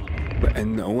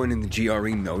 And no one in the GRE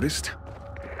noticed?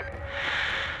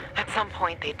 At some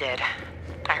point they did.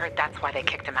 I heard that's why they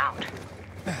kicked him out.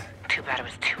 Too bad it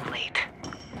was too late.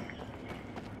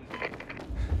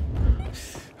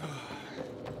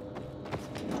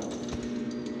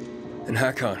 And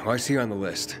Hakon, why is he on the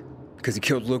list? Because he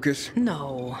killed Lucas?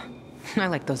 No. I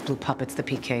like those blue puppets, the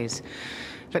PKs.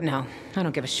 But no, I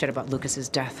don't give a shit about Lucas's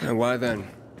death. And why then?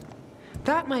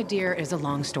 That, my dear, is a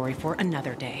long story for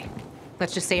another day.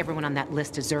 Let's just say everyone on that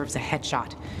list deserves a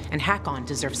headshot, and Hakon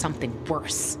deserves something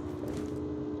worse.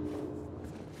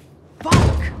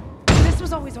 Fuck! This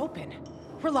was always open.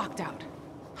 We're locked out.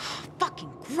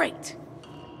 Fucking great.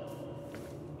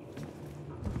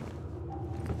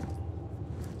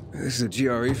 This is a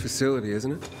GRE facility,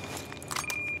 isn't it?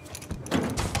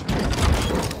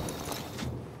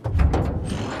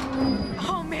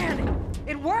 Oh man,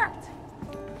 it worked!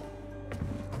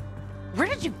 Where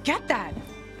did you get that?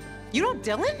 You know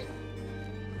Dylan?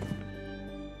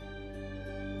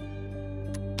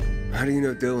 How do you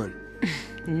know Dylan?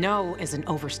 No is an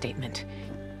overstatement.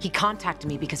 He contacted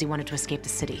me because he wanted to escape the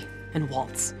city and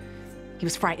waltz. He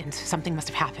was frightened. Something must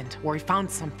have happened, or he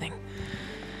found something.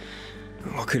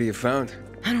 What could he have found?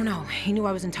 I don't know. He knew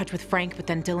I was in touch with Frank, but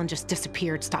then Dylan just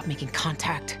disappeared, stopped making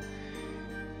contact.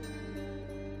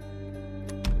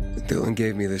 Dylan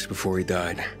gave me this before he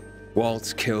died.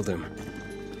 Waltz killed him.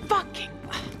 Fucking...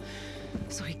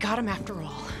 So he got him after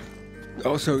all.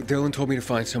 Also, Dylan told me to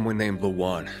find someone named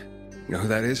Lawan. You know who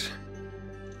that is?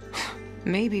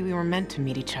 Maybe we were meant to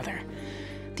meet each other.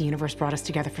 The universe brought us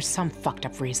together for some fucked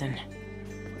up reason.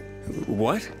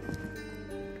 What?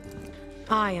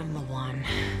 I am the one.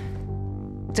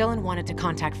 Dylan wanted to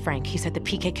contact Frank. He said the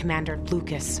PK commander,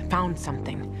 Lucas, found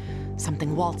something.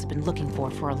 Something Walt's been looking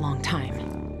for a long time.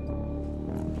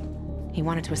 He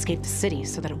wanted to escape the city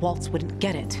so that Waltz wouldn't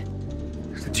get it.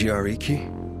 The GRE key?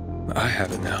 I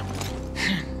have it now.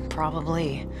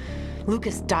 Probably.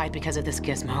 Lucas died because of this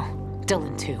gizmo.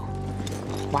 Dylan, too.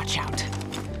 Watch out.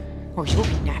 Or you'll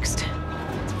be next.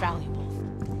 It's valuable.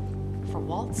 For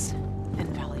Waltz, and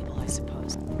valuable, I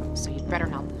suppose. So you'd better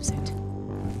not lose it.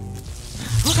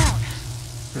 Look out!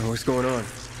 What's going on?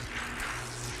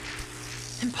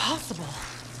 Impossible.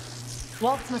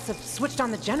 Waltz must have switched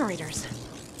on the generators.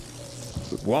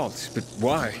 Waltz? But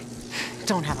why?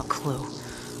 Don't have a clue.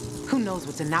 Who knows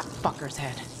what's in that fucker's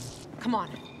head? Come on.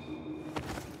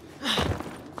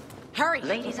 Hurry,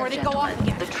 Ladies before and they go off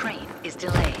gentlemen, again. the train is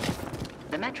delayed.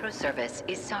 The metro service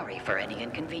is sorry for any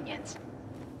inconvenience.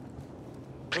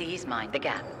 Please mind the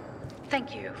gap.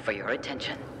 Thank you for your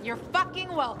attention. You're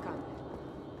fucking welcome.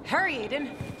 Hurry,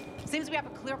 Aiden. Seems we have a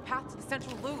clear path to the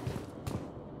central loop.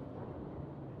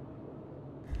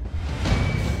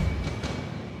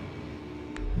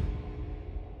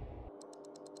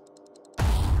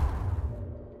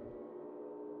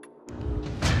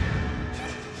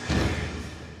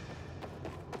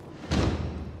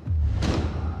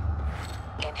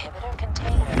 Inhibitor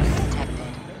container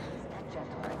detected.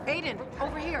 Aiden,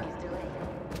 over here.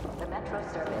 The metro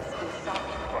service is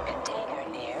sorry for container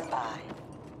nearby.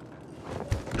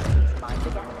 Please mind the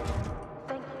gap.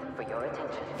 Thank you for your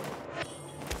attention.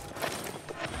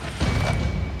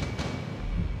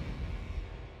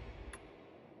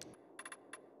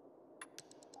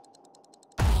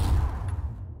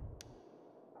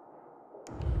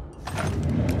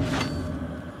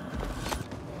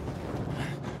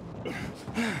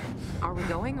 Are we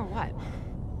going or what?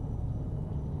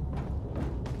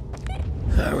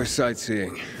 I was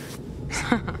sightseeing.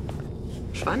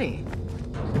 Funny.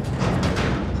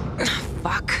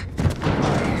 Fuck.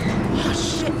 Oh,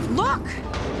 shit. Look!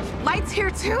 Lights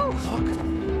here, too! Look.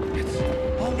 It's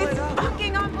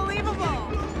fucking unbelievable!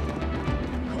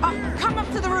 Oh, come up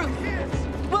to the roof.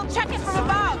 We'll check it from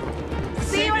above.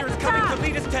 See you at the top. Coming to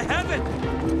lead us to heaven!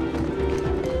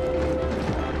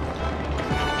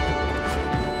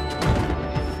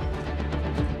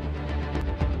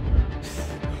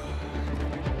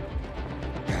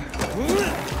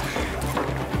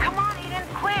 Come on, Aiden,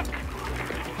 quick!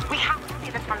 We have to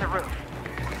see this from the roof.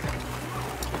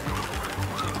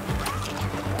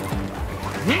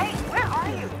 Hey, where are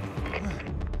you?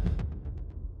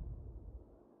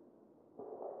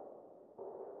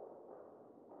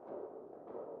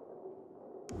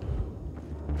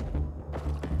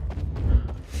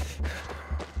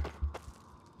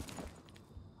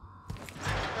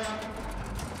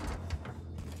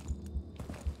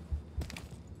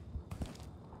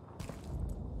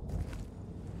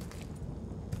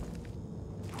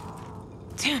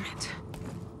 Damn it.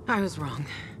 I was wrong.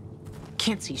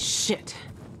 Can't see shit.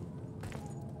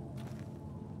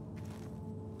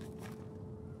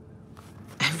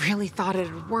 I really thought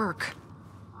it'd work.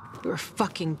 We were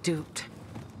fucking duped.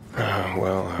 At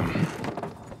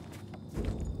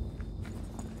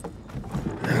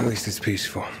least it's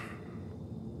peaceful.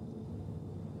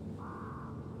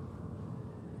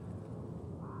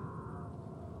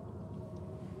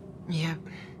 Yep.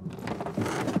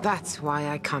 That's why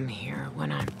I come here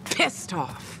when I'm pissed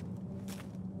off.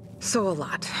 So a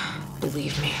lot,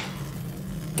 believe me.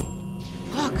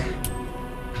 Look!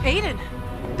 Aiden!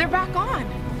 They're back on!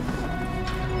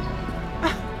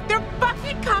 They're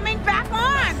fucking coming back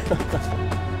on!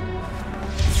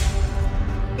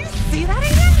 You see that,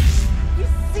 Aiden? You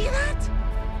see that?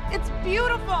 It's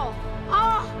beautiful!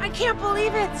 Oh, I can't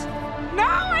believe it! No,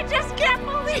 I just can't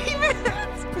believe it!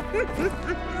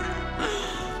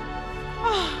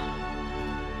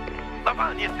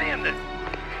 You seeing this?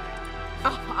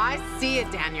 Oh, I see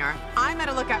it, Daniel. I'm at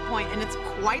a lookout point, and it's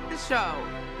quite the show.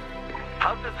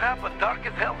 How'd this happen? Dark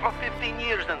as hell for 15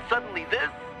 years, and suddenly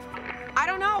this? I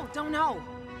don't know.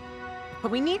 But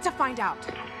we need to find out.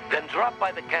 Then drop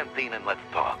by the canteen and let's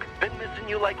talk. Been missing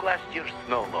you like last year's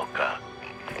snow, Loca.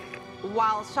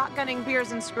 While shotgunning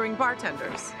beers and screwing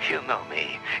bartenders. You know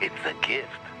me. It's a gift.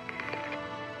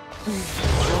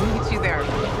 We'll meet you there,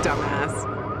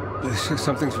 dumbass.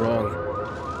 Something's wrong.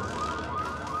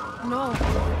 No.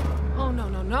 Oh,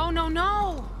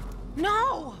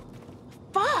 no.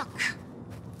 Fuck.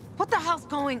 What the hell's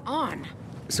going on?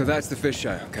 So that's the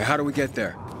fisheye. Okay, how do we get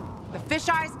there? The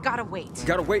fisheye's gotta wait.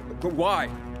 Gotta wait? But why?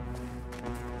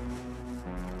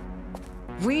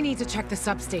 We need to check the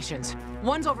substations.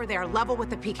 One's over there, level with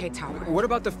the PK tower. What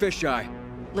about the fisheye?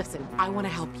 Listen, I want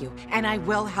to help you, and I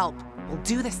will help. We'll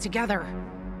do this together.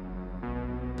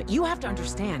 But you have to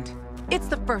understand, it's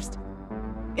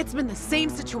been the same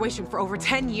situation for over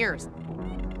 10 years.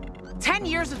 10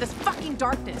 years of this fucking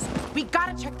darkness. We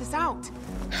gotta check this out.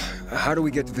 How do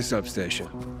we get to the substation?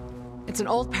 It's an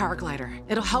old paraglider.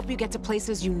 It'll help you get to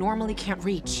places you normally can't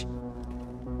reach.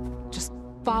 Just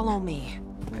follow me.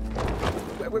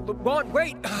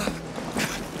 Wait!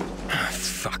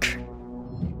 Fuck.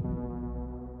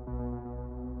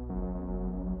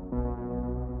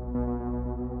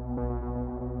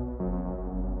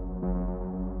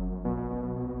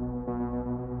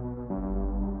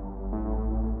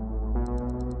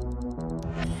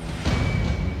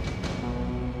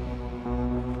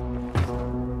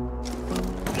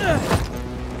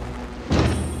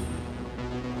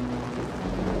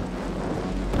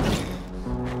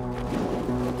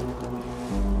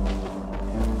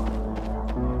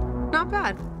 Not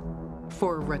bad.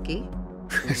 For a rookie.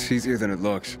 It's easier than it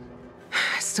looks.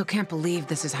 I still can't believe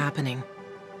this is happening.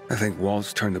 I think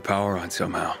Walt's turned the power on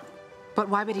somehow. But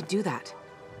why would he do that?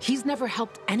 He's never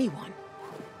helped anyone.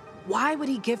 Why would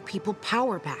he give people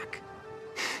power back?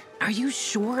 Are you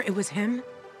sure it was him?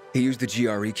 He used the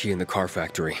GRE key in the car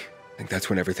factory. I think that's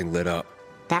when everything lit up.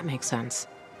 That makes sense.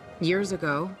 Years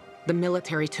ago, the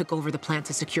military took over the plant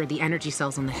to secure the energy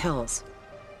cells on the hills.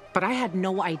 But I had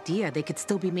no idea they could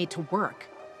still be made to work.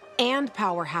 And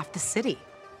power half the city.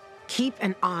 Keep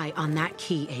an eye on that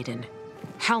key, Aiden.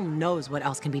 Hell knows what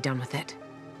else can be done with it.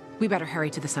 We better hurry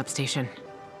to the substation.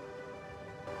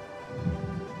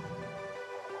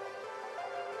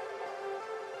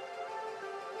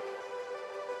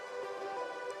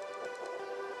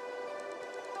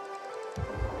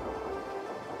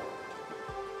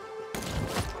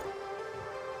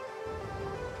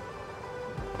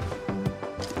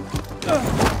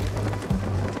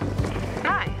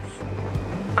 Nice.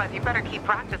 But you better keep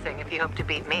practicing if you hope to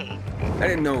beat me. I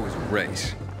didn't know it was a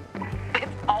race.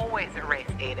 It's always a race,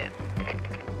 Aiden.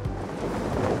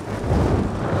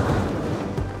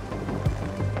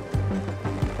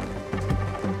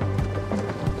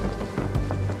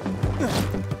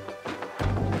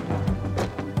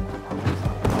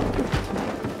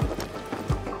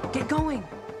 Get going.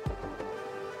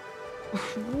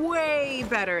 Way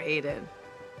better, Aiden.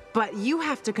 But you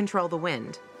have to control the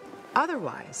wind.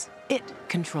 Otherwise, it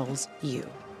controls you.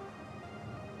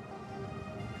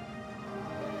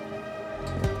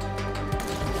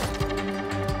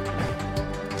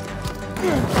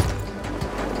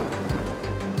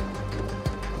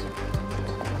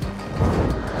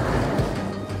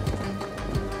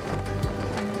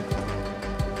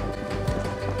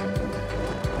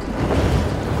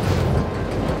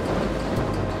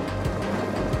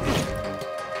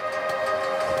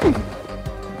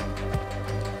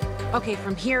 Okay,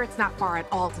 from here, it's not far at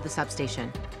all to the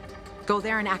substation. Go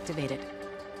there and activate it.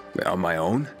 On my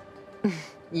own?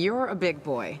 You're a big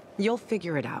boy. You'll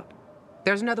figure it out.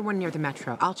 There's another one near the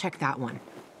metro. I'll check that one.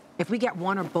 If we get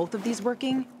one or both of these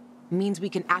working, means we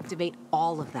can activate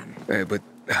all of them. Hey, but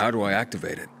how do I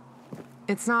activate it?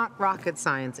 It's not rocket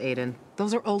science, Aiden.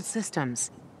 Those are old systems.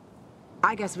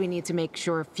 I guess we need to make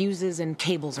sure fuses and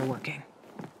cables are working.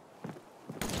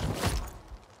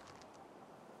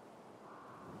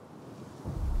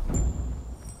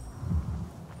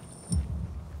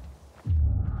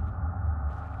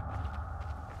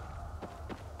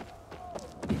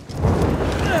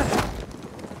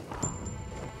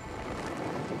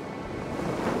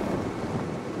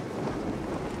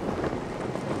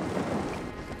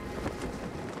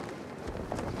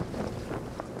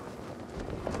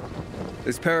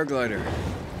 This paraglider,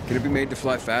 can it be made to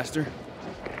fly faster?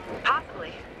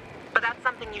 Possibly. But that's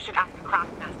something you should ask the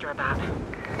craftmaster about.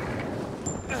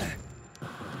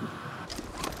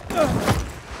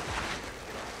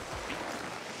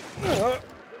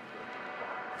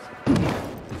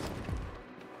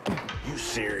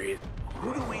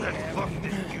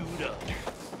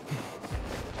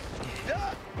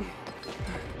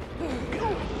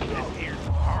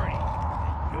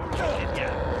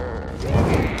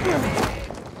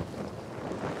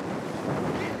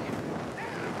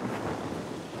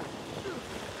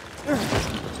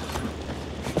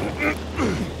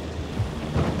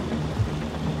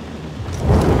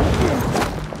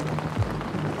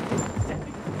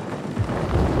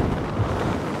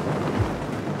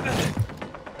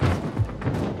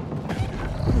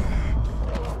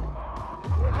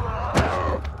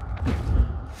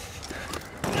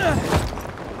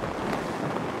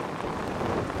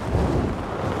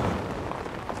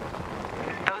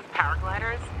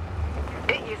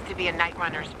 be a Night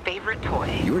Runner's favorite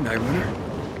toy. You a Night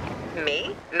Runner?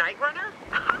 Me? Night Runner?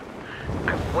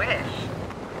 I wish.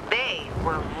 They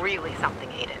were really something,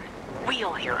 Aiden.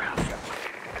 Real heroes.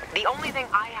 The only thing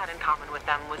I had in common with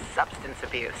them was substance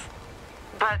abuse.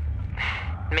 But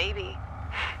maybe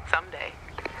someday.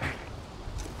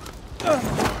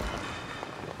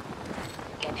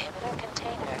 Inhibitor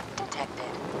container detected.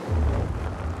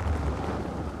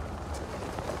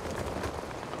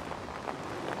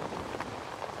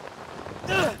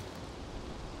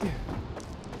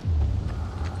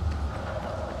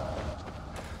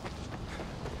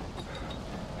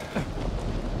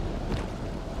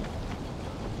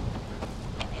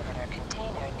 Inhibitor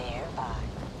container nearby.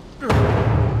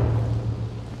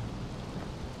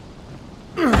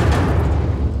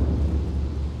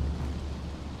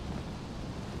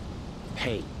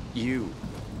 Hey, you.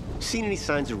 Seen any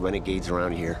signs of renegades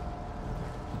around here?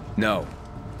 No.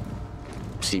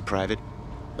 See, Private?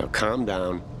 Now calm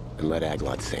down and let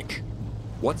Aglot think.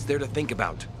 What's there to think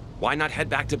about? Why not head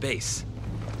back to base?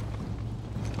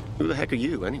 Who the heck are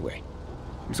you, anyway?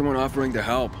 I'm someone offering to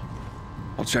help.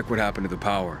 I'll check what happened to the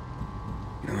power.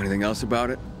 You know anything else about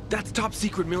it? That's top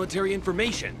secret military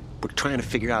information. We're trying to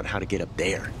figure out how to get up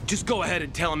there. Just go ahead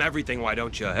and tell him everything, why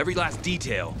don't you? Every last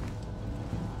detail.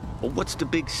 Well, what's the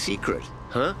big secret,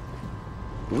 huh?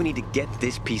 We need to get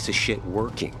this piece of shit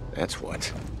working, that's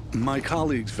what. My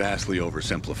colleague's vastly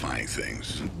oversimplifying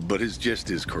things, but his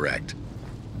gist is correct.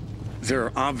 There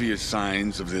are obvious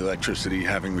signs of the electricity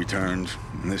having returned,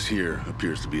 and this here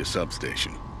appears to be a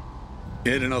substation.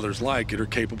 It and others like it are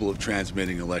capable of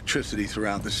transmitting electricity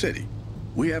throughout the city.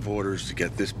 We have orders to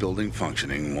get this building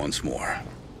functioning once more.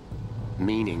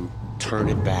 Meaning, turn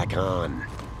it back on.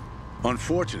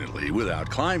 Unfortunately, without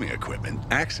climbing equipment,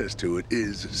 access to it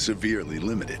is severely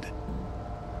limited.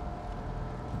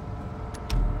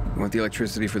 You want the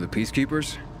electricity for the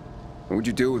Peacekeepers? What would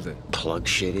you do with it? Plug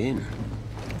shit in.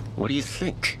 What do you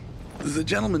think? The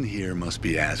gentleman here must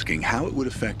be asking how it would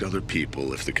affect other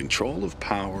people if the control of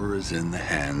power is in the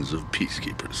hands of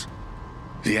Peacekeepers.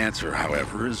 The answer,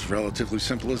 however, is relatively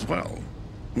simple as well.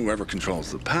 Whoever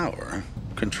controls the power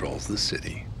controls the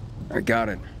city. I got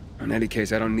it. In any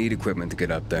case, I don't need equipment to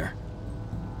get up there.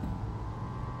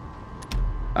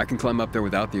 I can climb up there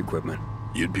without the equipment.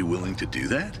 You'd be willing to do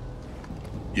that?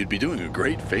 You'd be doing a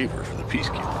great favor for the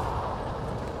Peacekeeper.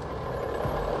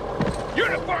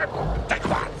 Uniform!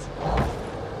 Techland!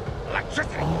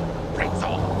 Electricity! Breaks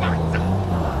all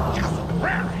lines! Just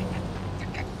raring!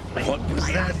 What was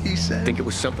that he said? I think it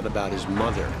was something about his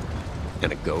mother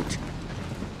and a goat.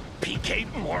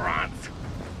 PK morons!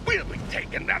 We'll be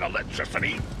taking that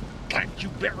electricity! Thank you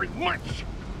very much!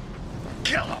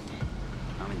 Kill him!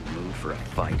 I'm in the mood for a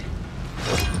fight.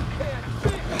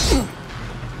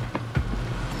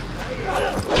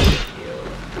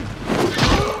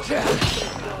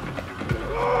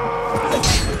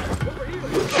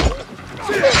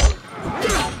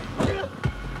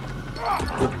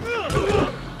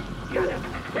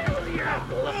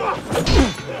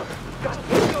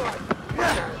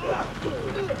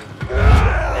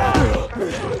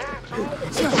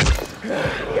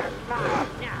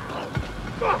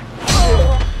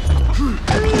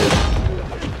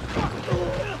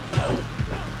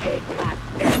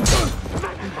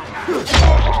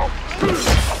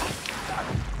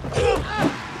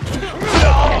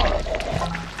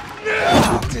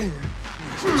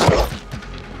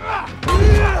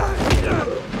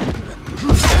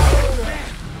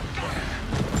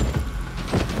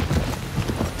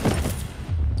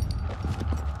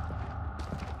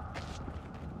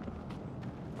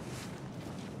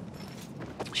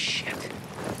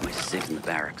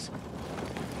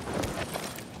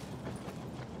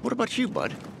 What about you,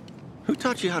 bud? Who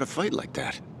taught you how to fight like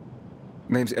that?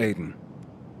 Name's Aiden.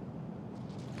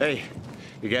 Hey,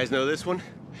 you guys know this one?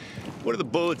 What do the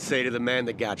bullets say to the man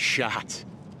that got shot?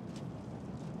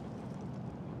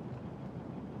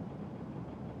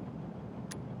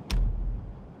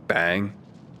 Bang?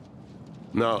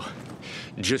 No,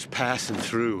 just passing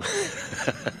through.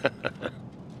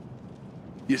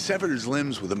 You severed his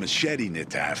limbs with a machete,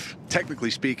 Nitaf.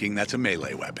 Technically speaking, that's a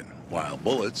melee weapon, while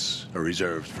bullets are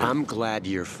reserved for... I'm glad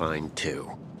you're fine, too.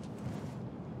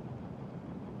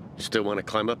 Still want to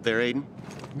climb up there, Aiden?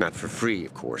 Not for free,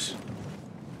 of course.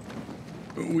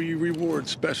 We reward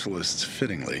specialists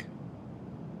fittingly.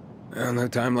 Well, no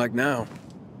time like now.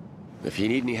 If you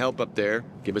need any help up there,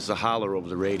 give us a holler over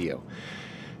the radio.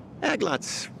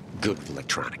 Aglot's good with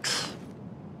electronics.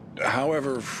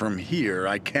 However, from here,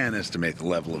 I can estimate the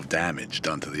level of damage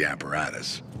done to the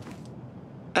apparatus.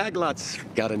 Aglot's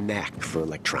got a knack for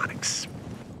electronics.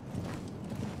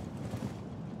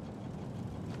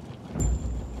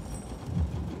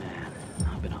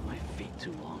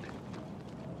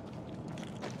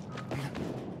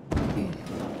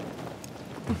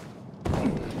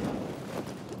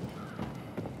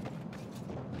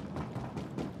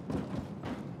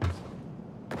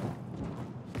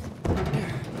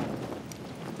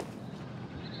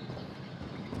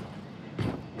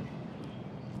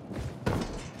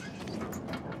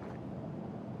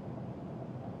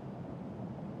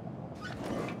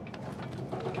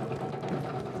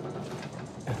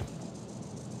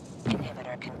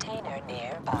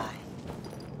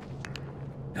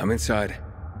 I'm inside.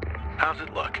 How's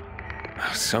it look?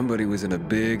 Somebody was in a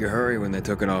big hurry when they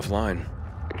took it offline.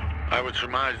 I would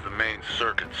surmise the main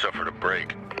circuit suffered a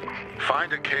break.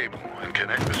 Find a cable and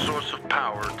connect the source of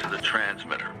power to the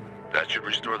transmitter. That should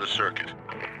restore the circuit.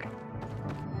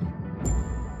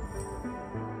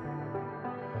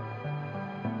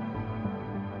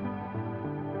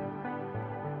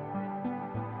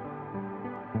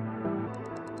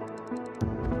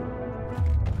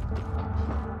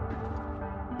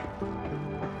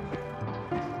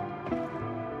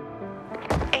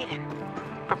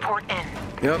 Report in.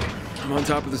 Yep, I'm on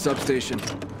top of the substation,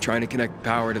 trying to connect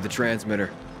power to the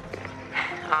transmitter.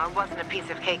 It wasn't a piece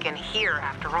of cake in here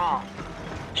after all.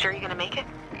 Sure you're gonna make it?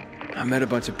 I met a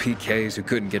bunch of PKs who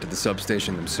couldn't get to the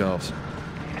substation themselves.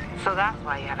 So that's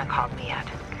why you haven't called me yet.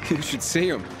 You should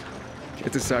see them.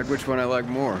 Can't decide which one I like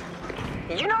more.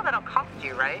 You know that'll cost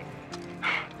you, right?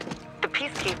 The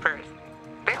peacekeepers,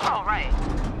 they're all right,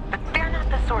 but they're not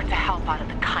the sort to help out of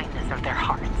the kindness of their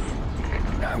hearts.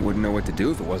 I wouldn't know what to do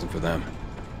if it wasn't for them.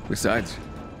 Besides,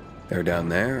 they're down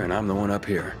there and I'm the one up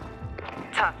here.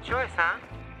 Tough choice, huh?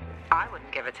 I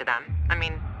wouldn't give it to them. I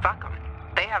mean, fuck them.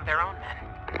 They have their own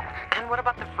men. And what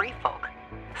about the free folk?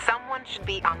 Someone should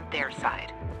be on their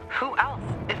side. Who else,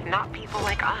 if not people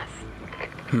like us?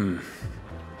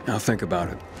 I'll think about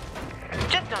it.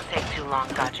 Just don't take too long,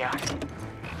 gotcha.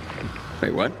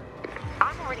 Wait, what?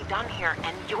 I'm already done here,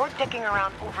 and you're dicking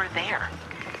around over there.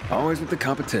 Always with the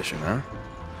competition, huh?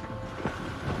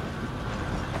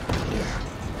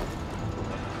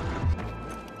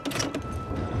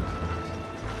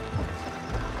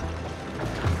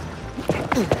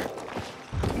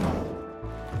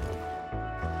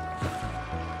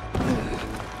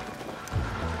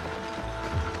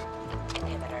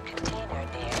 Inhibitor container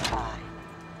nearby.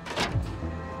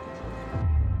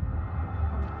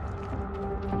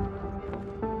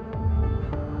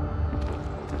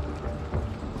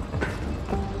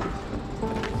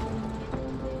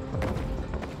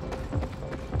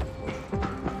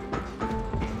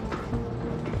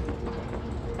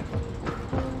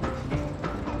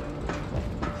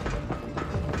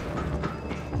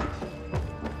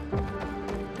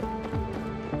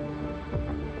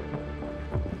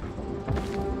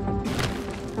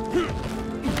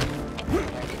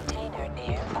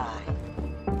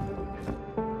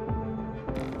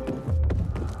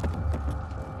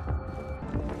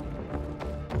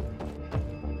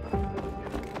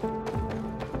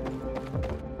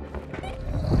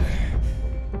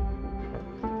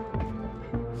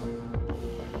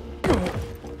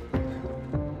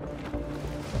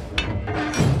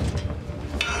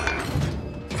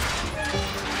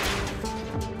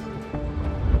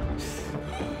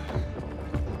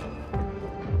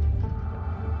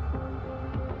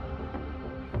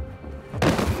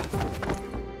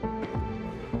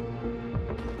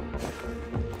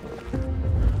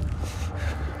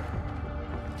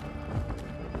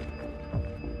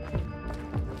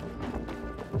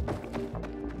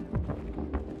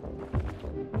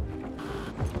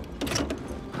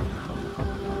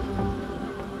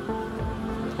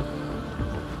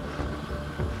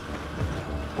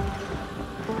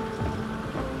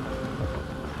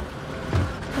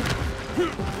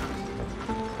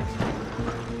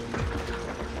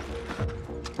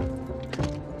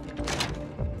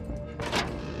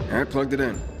 All right, plugged it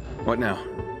in. What now?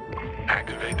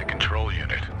 Activate the control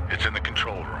unit. It's in the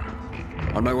control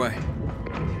room. On my way.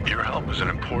 Your help is an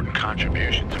important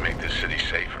contribution to make this city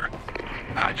safer.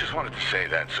 I just wanted to say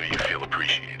that so you feel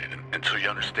appreciated and so you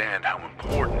understand how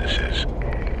important this is.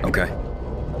 Okay.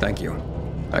 Thank you.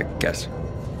 I guess.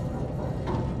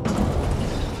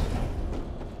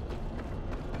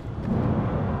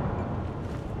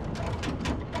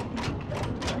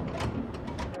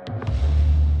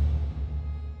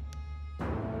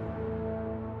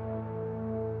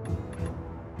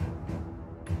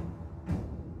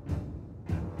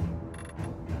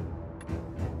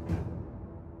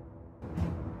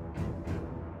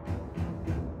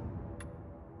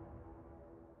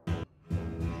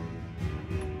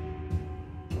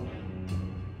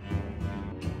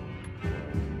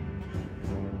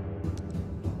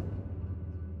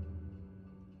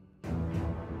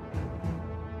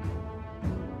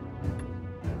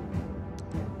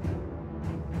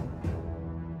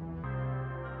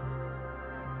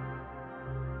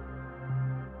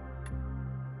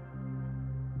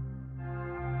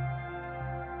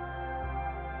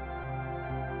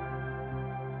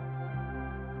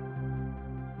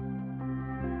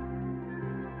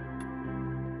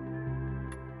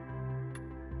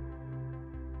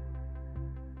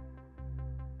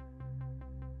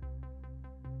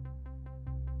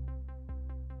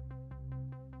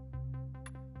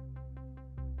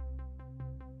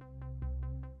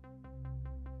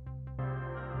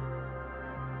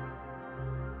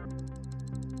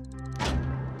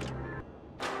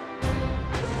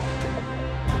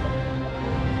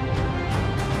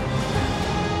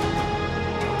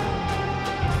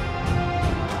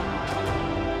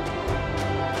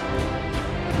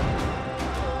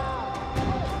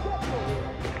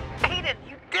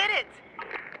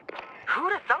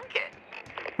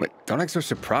 act so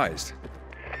surprised.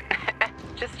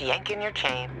 Just yanking your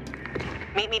chain.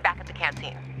 Meet me back at the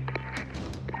canteen.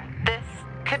 This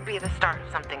could be the start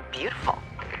of something beautiful.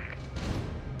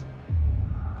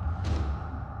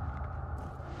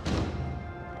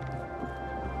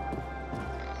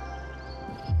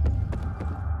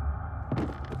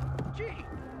 Gee,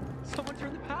 someone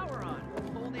turned the power on.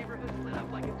 The whole neighborhood lit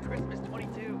up like it's Christmas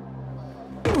 22.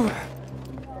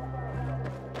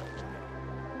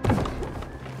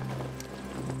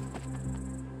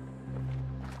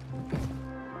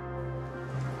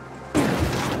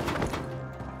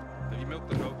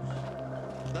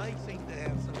 They seem to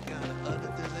have some kind of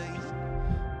other disease.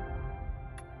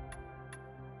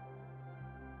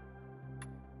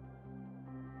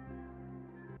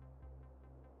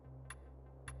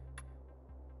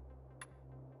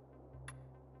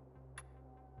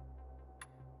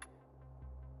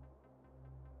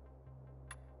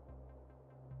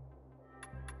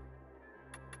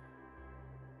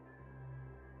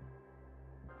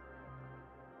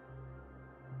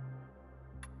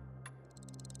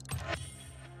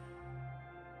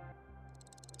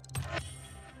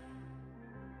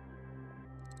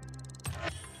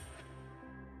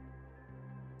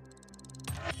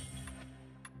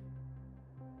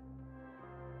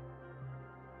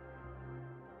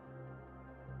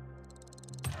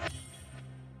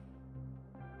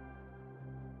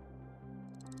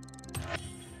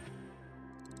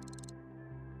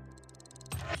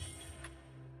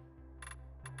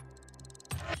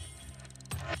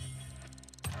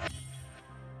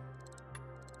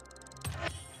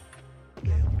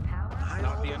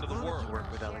 Not the end of the world.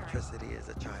 Work with electricity as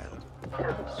a child.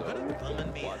 So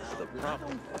what's the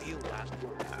problem?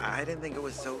 I didn't think it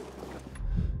was so.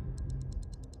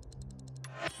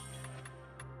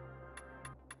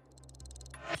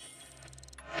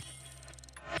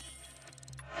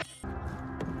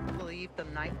 Believe the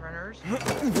Night Runners.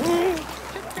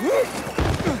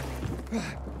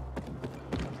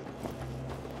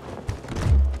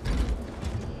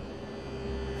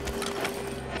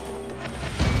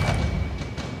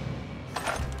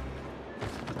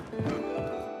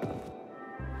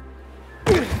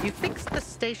 You fixed the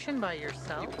station by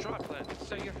yourself?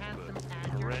 So you're handsome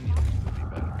and you're...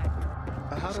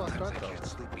 How do I start though?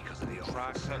 Because of the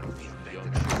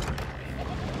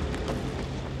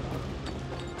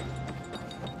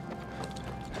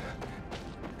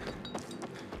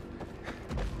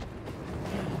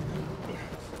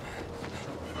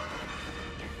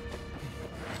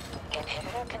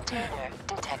Inhibitor container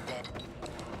detected.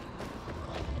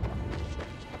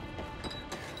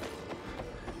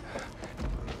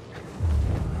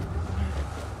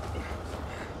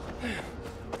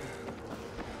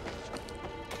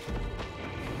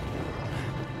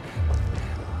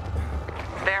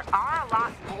 There are a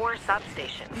lot more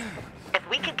substations. If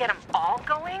we could get them all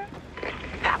going,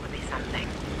 that would be something.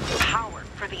 Power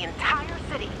for the entire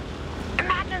city.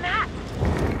 Imagine that!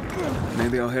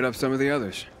 Maybe I'll hit up some of the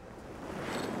others.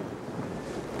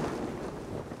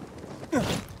 It's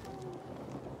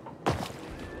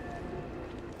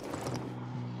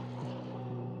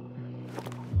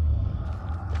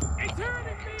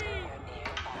hurting me!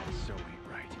 That's so ain't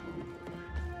right.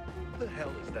 What the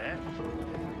hell is that?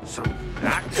 Some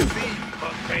back to me,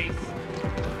 fuckface!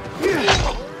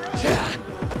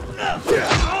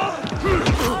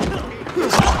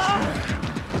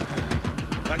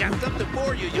 I got something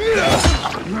for you,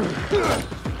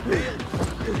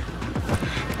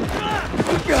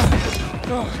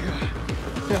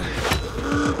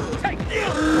 Take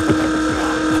this!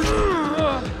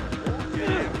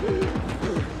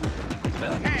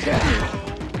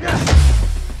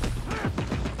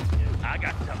 I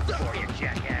got something for you,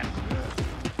 jackass.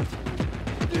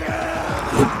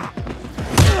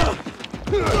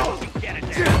 Get it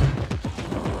down.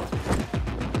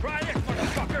 Try this,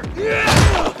 motherfucker.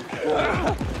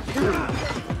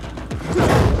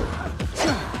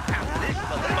 How's this,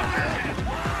 motherfucker?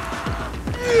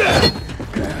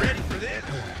 Ready for this?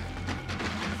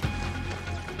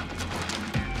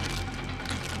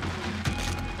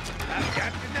 I've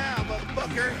got you now,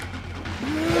 motherfucker.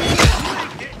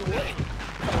 Getting away.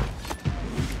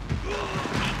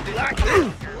 Like this.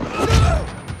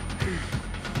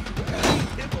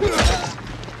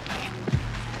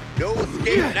 No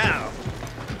escape now.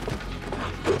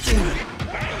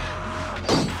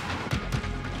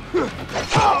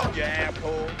 Oh, you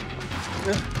asshole.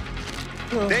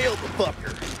 Nailed the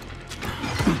fucker.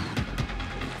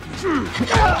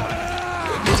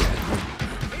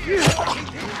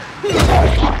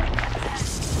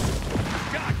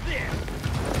 Got this.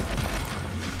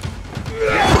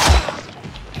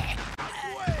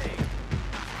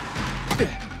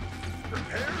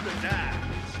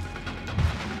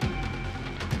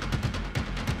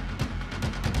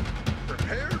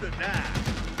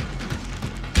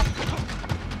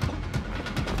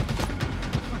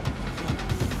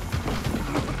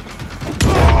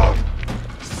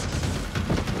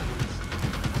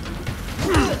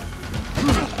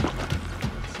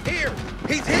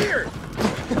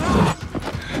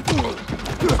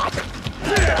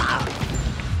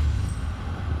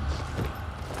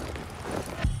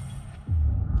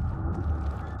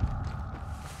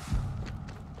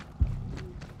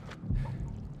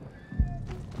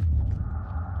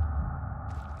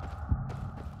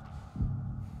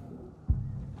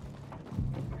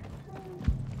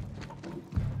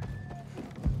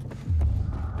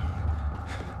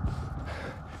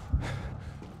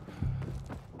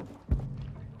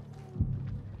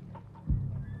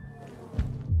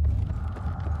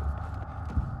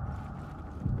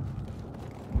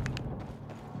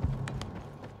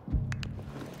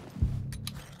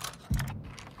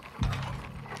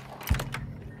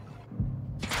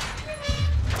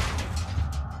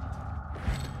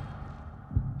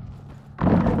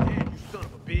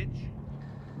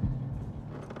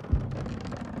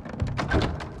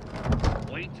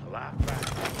 Wait till I find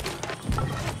you.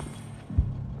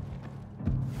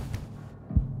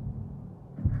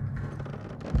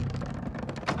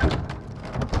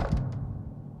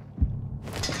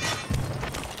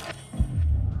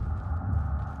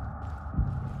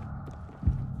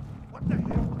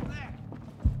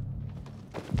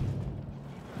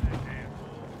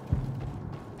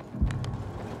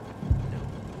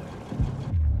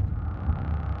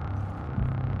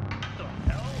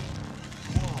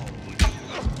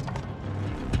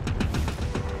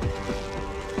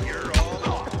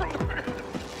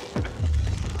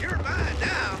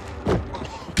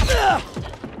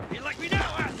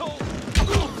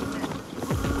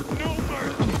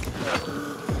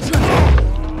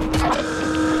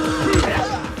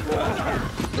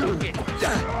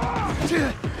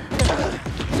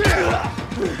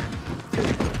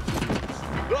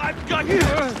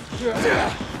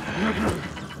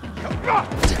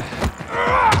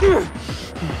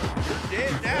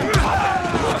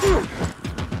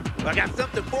 I got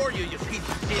something for you, you piece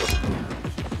of shit.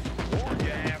 For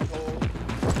you, asshole.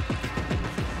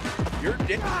 You're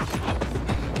dead.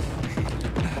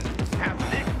 Have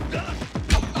next gun.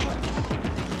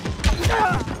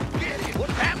 Get it.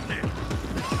 What's happening?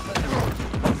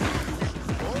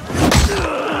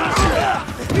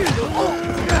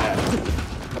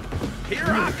 Here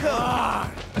I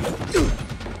come.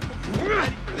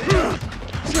 Ready for this?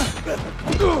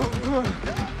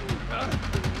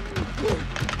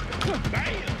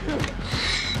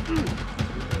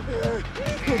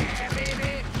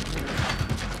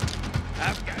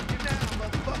 I've got you now,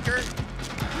 motherfucker.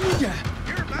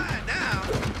 You're mine now.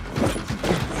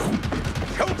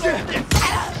 Come on,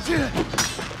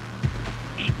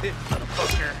 eat this,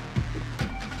 motherfucker.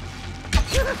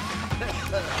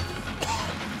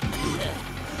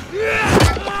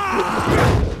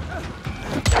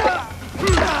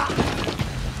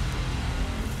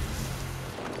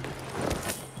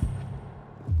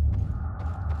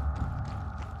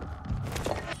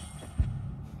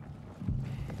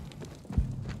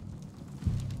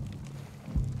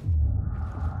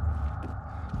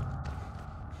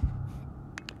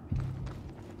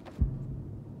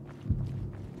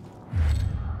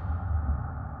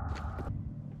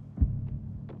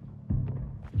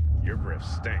 Your breath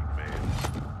stank, man.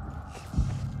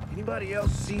 Anybody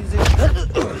else sees it?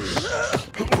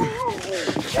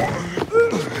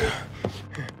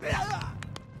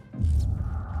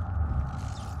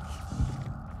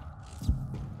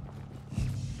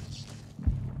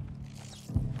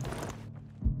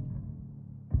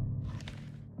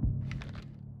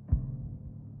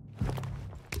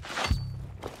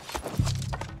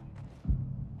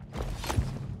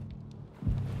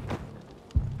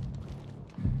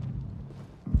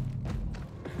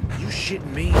 You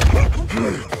shitting me?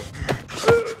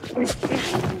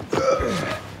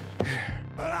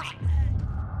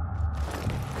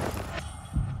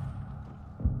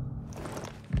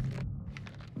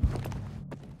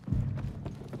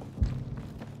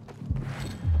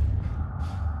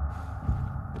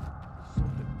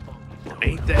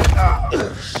 Ain't that?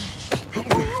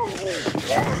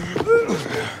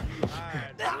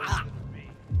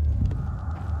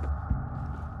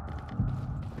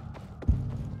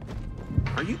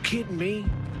 Are you kidding me?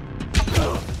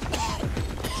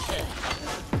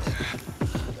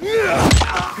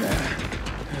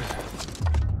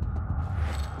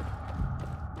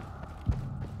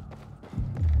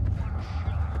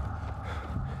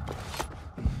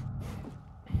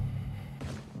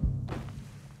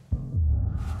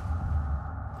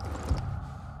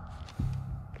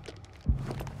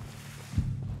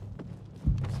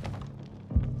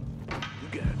 You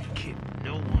gotta be kidding.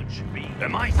 No one should be.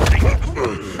 Am I saying?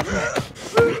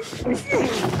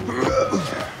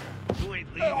 You ain't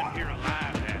leaving here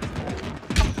alive, asshole.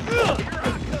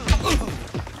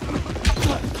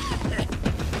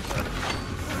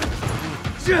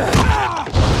 Here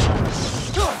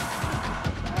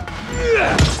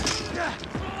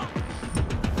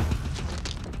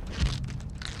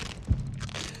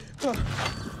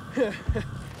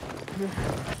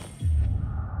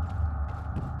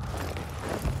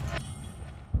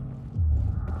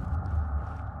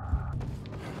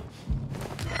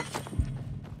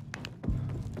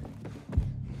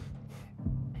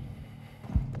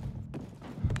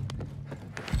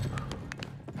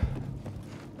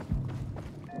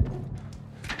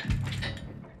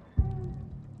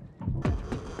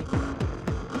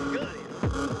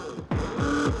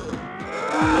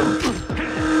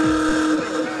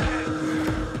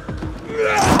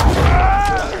I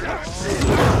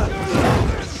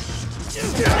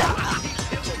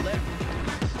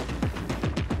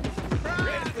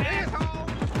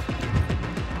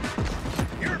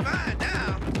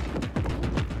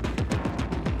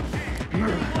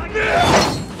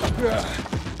Try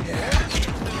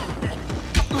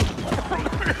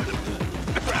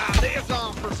this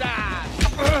on for size.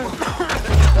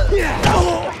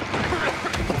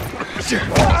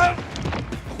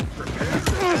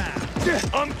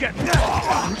 I'm getting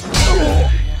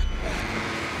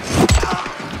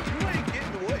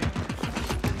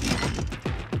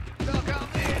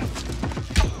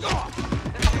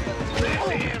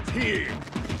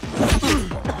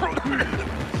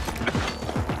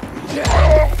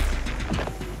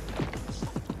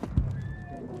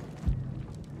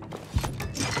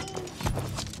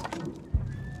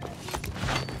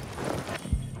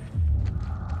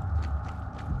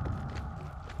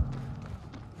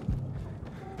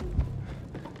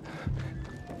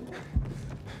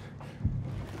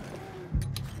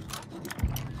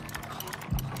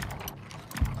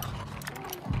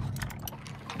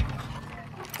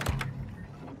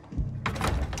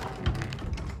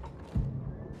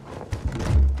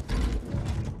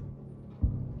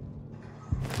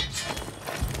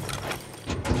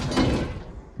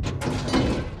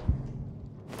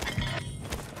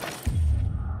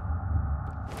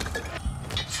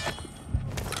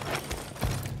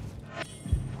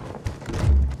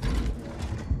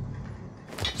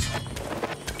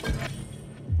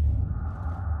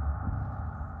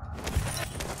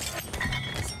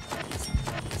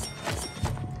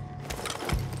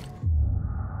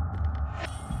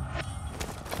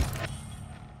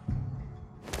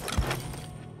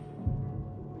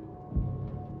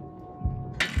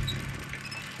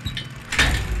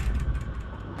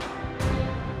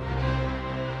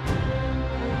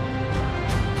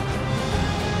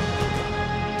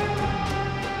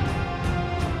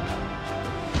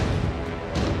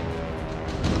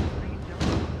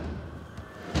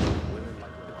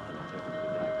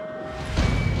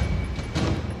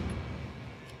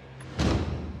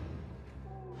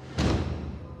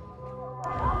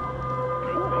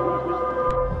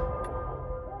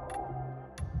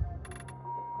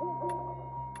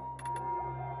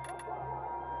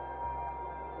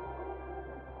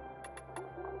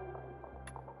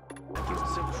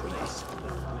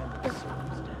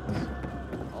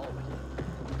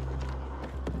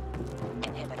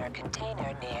Inhibitor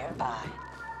container nearby.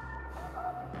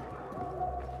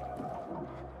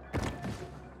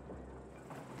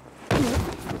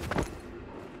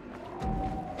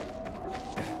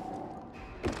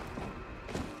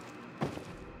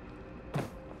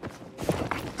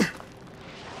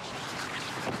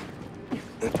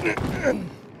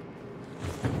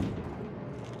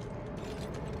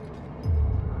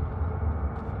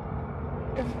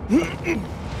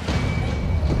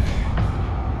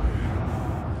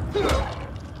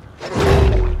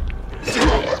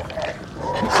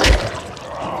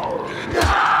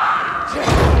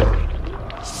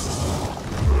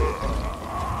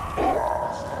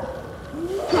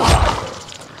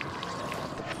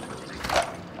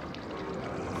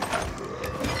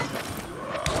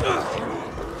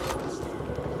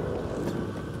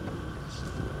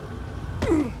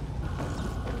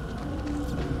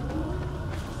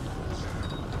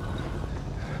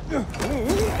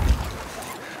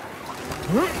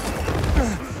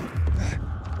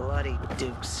 Bloody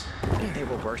dukes. They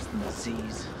were worse than the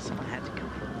Z's. Someone had to come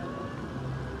for them.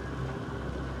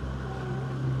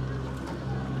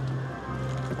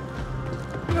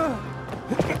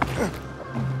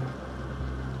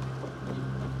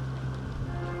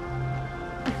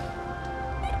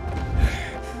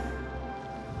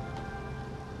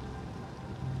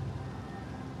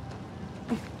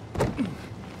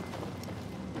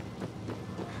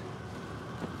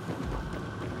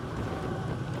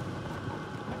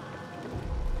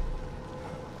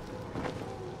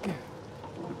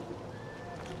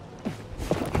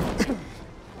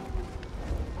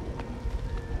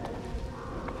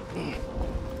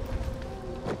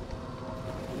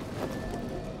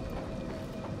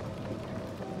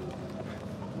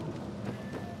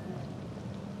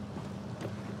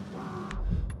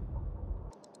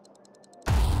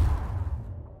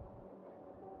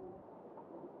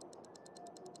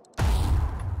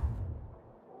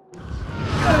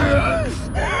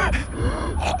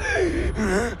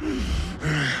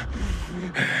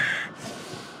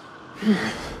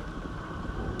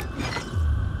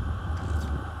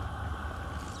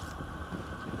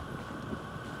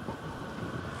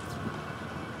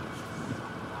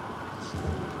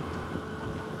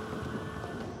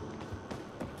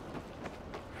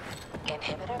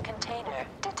 Inhibitor container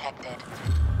detected.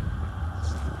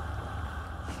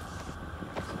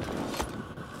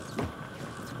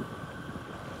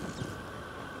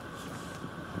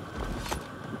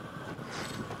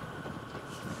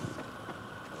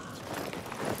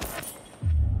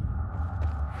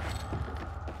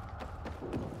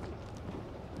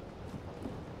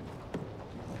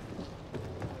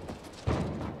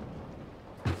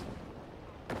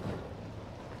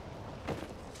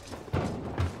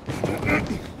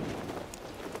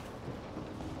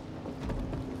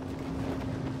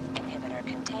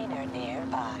 container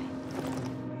nearby.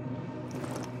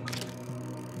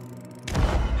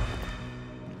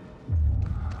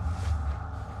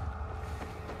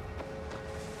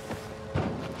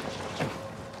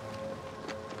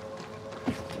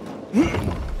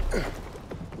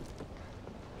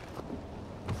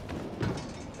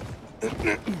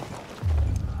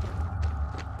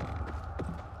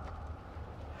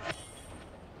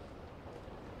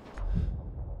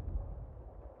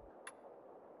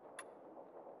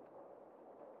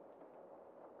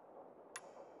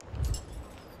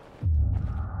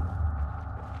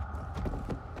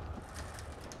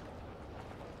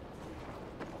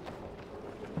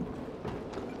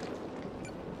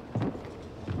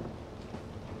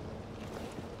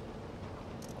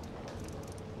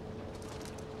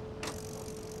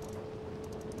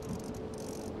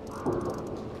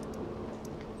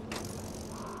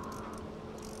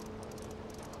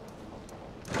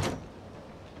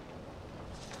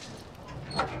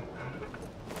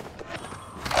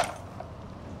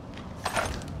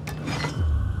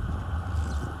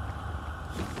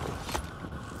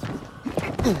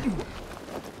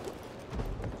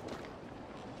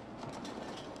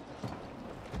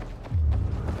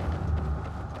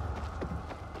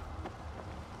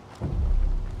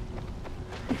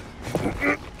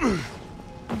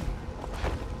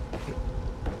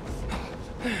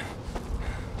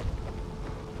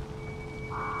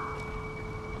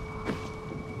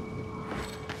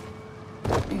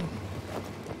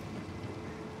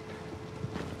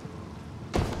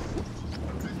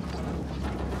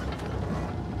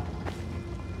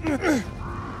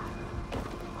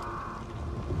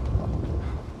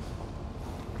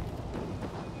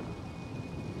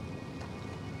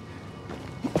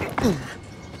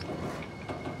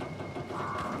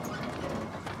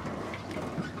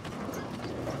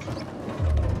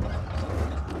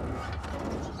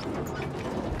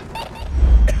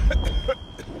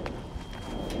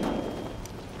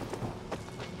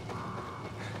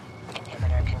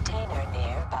 Inhibitor container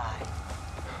nearby.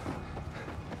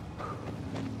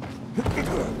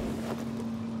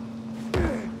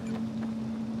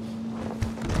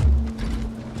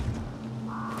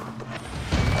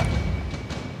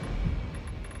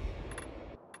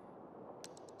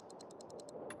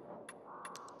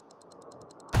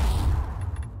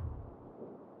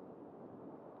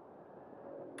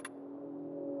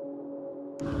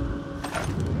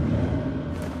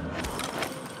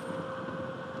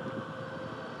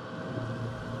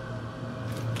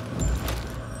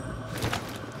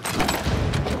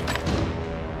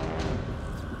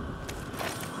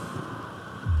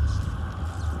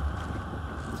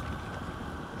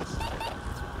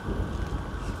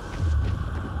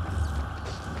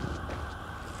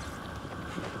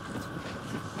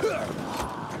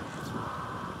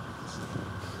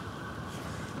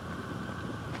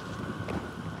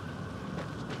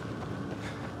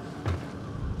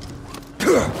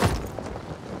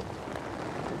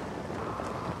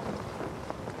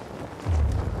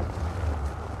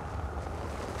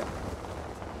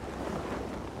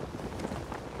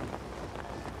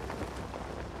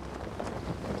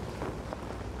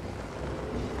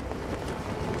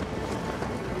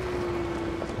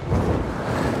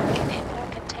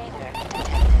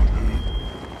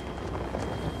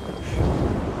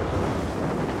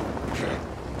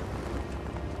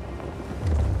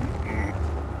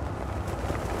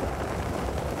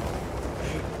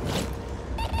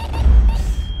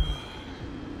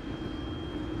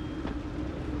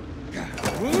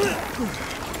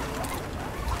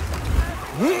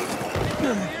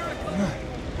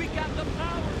 We got the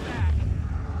power back.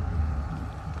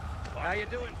 How you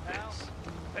doing, pals?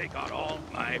 They got all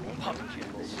my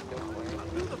pumpkins.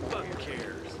 Who the fuck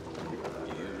cares?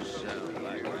 You sound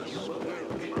like a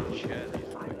spoiled kid.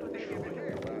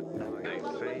 They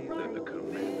say that the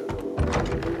commander...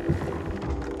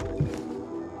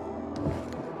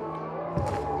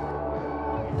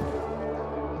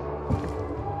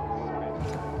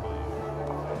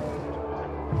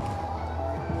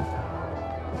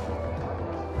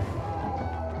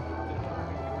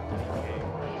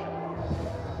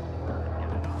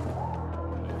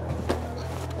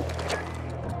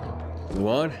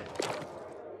 Luan?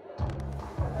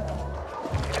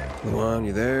 Luan,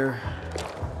 you there?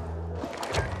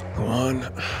 Luan?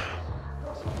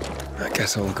 I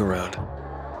guess I'll look around.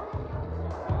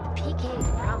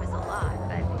 PKs promise a lot,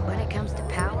 but when it comes to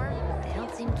power, they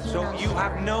don't seem keen So on you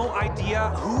have no idea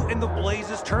who in the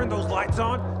blazes turned those lights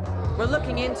on? We're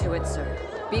looking into it, sir.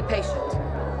 Be patient.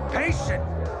 Patient?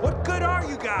 What good are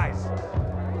you guys?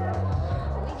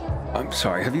 I'm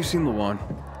sorry, have you seen Luan?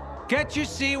 Can't you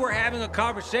see we're having a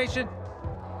conversation?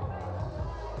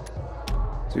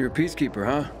 So you're a peacekeeper,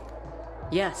 huh?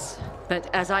 Yes,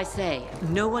 but as I say,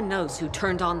 no one knows who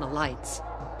turned on the lights.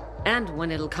 And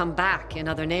when it'll come back in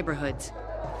other neighborhoods.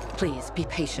 Please, be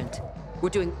patient. We're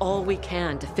doing all we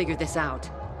can to figure this out.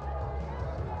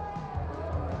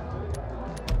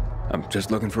 I'm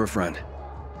just looking for a friend.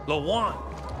 Lawan,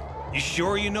 you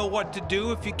sure you know what to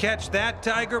do if you catch that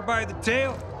tiger by the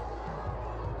tail?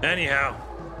 Anyhow,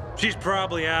 she's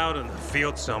probably out in the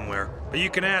field somewhere, but you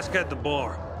can ask at the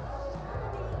bar.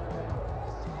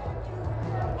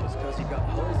 Just because you got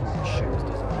holes in your shoes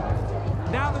doesn't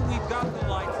mean... Now that we've got the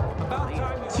lights, about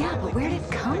time you... Yeah, but where'd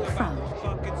it come from?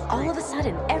 All of a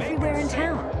sudden, everywhere in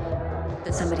town.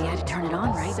 Somebody had to turn it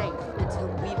on, right? Safe until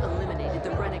we've eliminated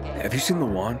the renegade. Have you seen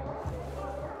Lawan?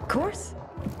 Of course.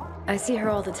 I see her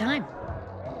all the time.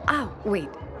 Oh, wait.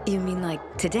 You mean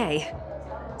like today?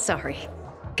 Sorry.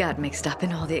 Got mixed up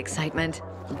in all the excitement.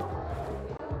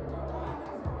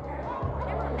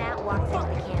 Whenever Matt walks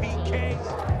into the canteen,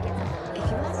 if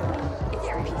you ask me, it's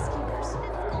the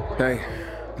peacekeepers. Hey,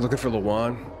 looking for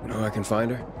Lawan? You know how I can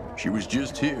find her? She was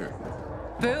just here.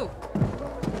 Boo!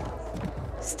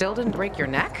 Still didn't break your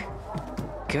neck?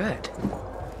 Good.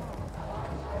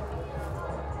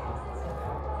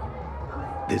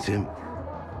 This him?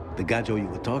 The gajo you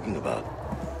were talking about?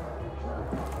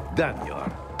 Daniel,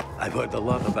 I've heard a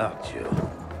lot about you.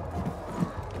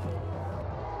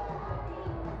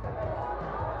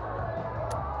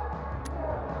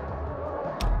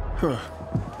 Huh.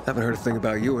 Haven't heard a thing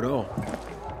about you at all.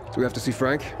 Do we have to see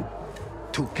Frank?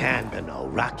 Tukandano,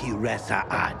 Raki Resa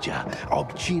Aja,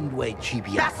 Obchindwe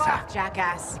Chibiasa. Back off,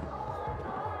 jackass!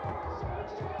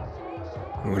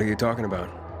 What are you talking about?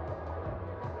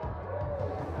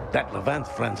 That Levant's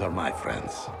friends are my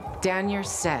friends. Daniel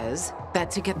says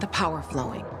that to get the power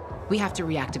flowing, we have to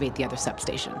reactivate the other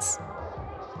substations.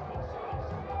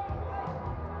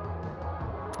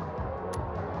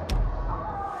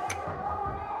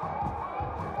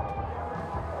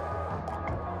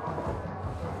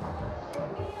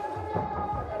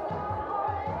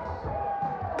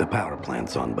 The power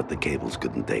plant's on, but the cables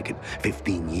couldn't take it.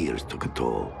 15 years took a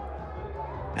toll.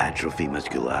 Atrophy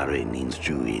musculare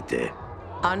ninstruite.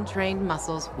 Untrained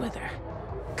muscles wither.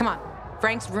 Come on,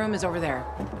 Frank's room is over there.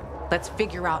 Let's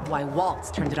figure out why Waltz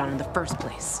turned it on in the first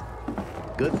place.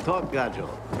 Good talk, Gajo.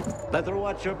 Better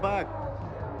watch your back.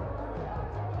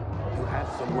 You have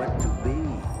somewhere to be.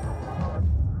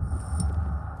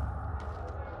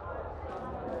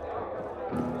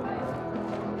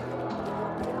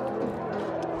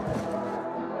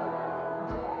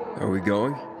 Are we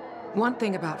going? One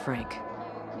thing about Frank.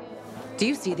 Do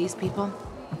you see these people?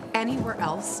 Anywhere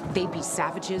else, they'd be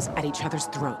savages at each other's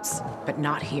throats, but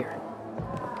not here.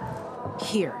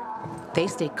 Here, they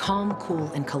stay calm,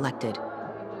 cool, and collected,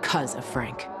 'cause of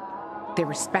Frank. They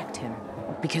respect him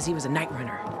because he was a night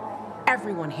runner.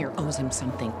 Everyone here owes him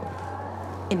something,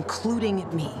 including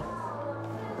me.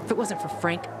 If it wasn't for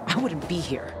Frank, I wouldn't be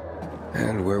here.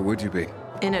 And where would you be?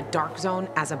 In a dark zone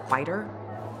as a biter?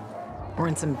 Or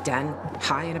in some den,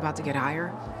 high and about to get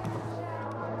higher?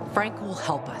 Frank will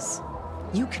help us.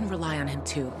 You can rely on him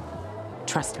too.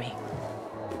 Trust me.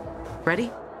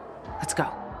 Ready? Let's go.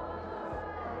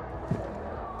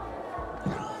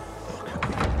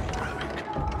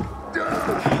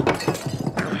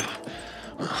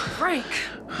 Frank!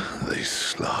 They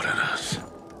slaughtered us.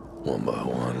 One by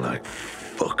one like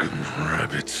fucking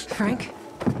rabbits. Frank?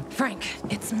 Frank,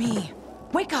 it's me.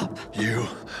 Wake up! You?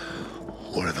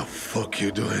 What the fuck you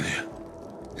doing here?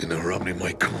 Interrupting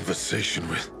my conversation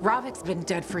with... Ravik's been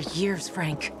dead for years,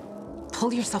 Frank.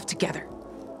 Pull yourself together.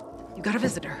 You got a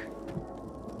visitor.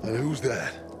 And who's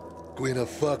that? Queen of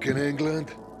fucking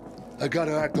England? I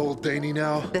gotta act old Daney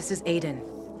now? This is Aiden.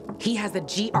 He has the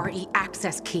GRE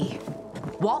access key.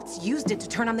 Waltz used it to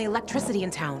turn on the electricity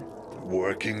in town.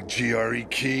 Working GRE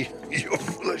key? You're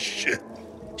full of shit.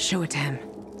 Show it to him.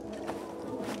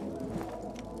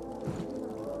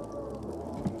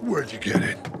 Where'd you get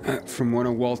it? From one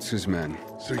of Waltz's men.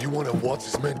 So you one of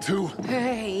Waltz's men too?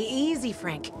 Hey, easy,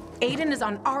 Frank. Aiden is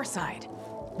on our side.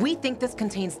 We think this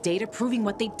contains data proving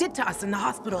what they did to us in the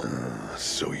hospital.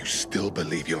 So you still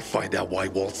believe you'll find out why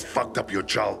Waltz fucked up your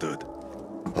childhood?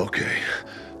 Okay,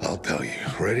 I'll tell you.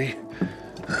 Ready?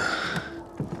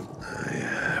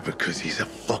 Yeah, because he's a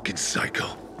fucking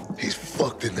psycho. He's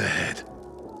fucked in the head.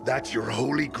 That's your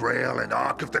Holy Grail and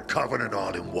Ark of the Covenant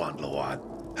all in one, Lawan.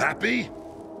 Happy?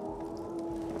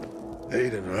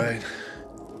 Aiden, right?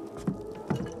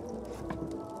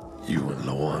 You and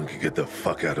Lawan can get the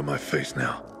fuck out of my face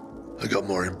now. I got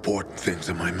more important things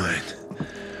in my mind.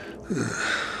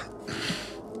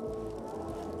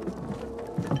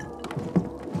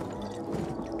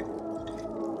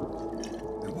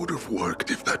 would have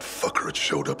worked if that fucker had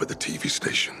showed up at the TV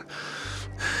station.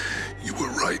 You were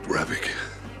right, Ravik.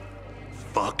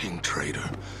 Fucking traitor.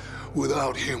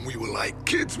 Without him, we were like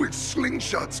kids with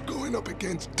slingshots going up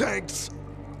against tanks.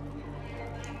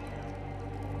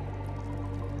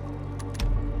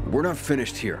 We're not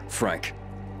finished here, Frank.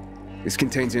 This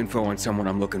contains info on someone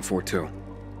I'm looking for, too.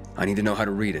 I need to know how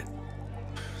to read it.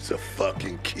 It's a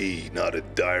fucking key, not a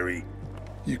diary.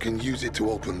 You can use it to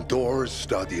open doors,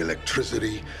 start the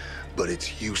electricity, but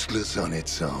it's useless on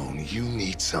its own. You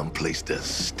need someplace to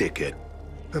stick it.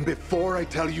 And before I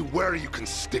tell you where you can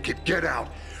stick it, get out.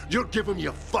 You're giving me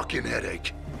a fucking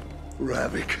headache.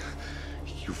 Ravik,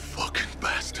 you fucking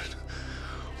bastard.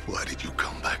 Why did you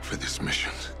come back for this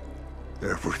mission?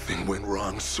 Everything went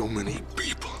wrong. So many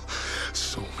people.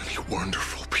 So many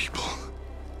wonderful people.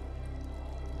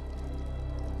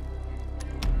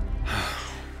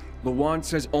 Lawan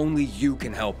says only you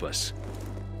can help us.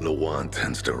 Lawan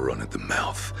tends to run at the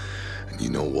mouth. And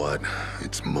you know what?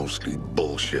 It's mostly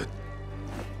bullshit.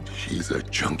 She's a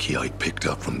junkie I picked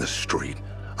up from the street.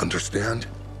 Understand?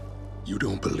 You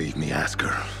don't believe me, ask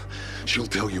her. She'll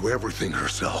tell you everything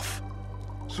herself.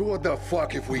 So what the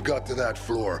fuck if we got to that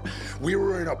floor? We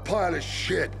were in a pile of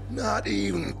shit. Not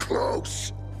even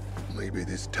close. Maybe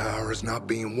this tower is not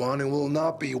being won and will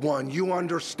not be won. You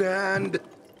understand?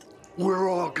 We're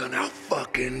all gonna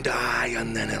fucking die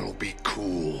and then it'll be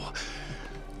cool.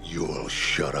 You'll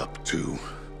shut up too.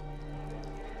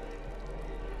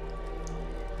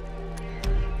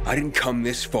 I didn't come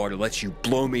this far to let you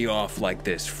blow me off like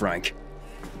this, Frank.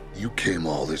 You came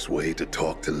all this way to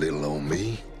talk to little old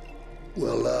me?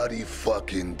 Well, la-di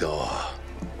fucking da.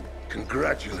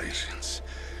 Congratulations.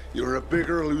 You're a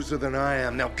bigger loser than I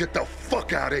am. Now get the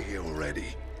fuck out of here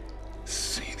already.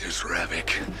 See this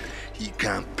Ravik? He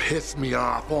can piss me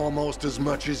off almost as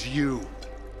much as you.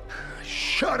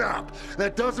 Shut up!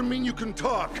 That doesn't mean you can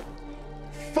talk.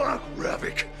 Fuck,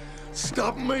 Ravik.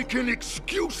 Stop making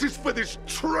excuses for this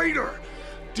traitor!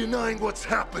 Denying what's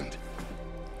happened.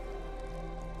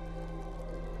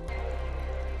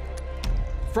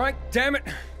 Frank, damn it!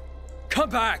 Come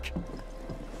back!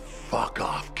 Fuck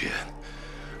off, kid.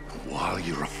 While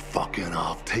you're fucking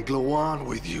off, take Lawan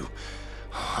with you.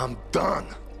 I'm done.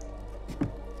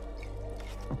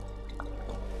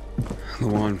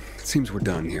 Lawan, it seems we're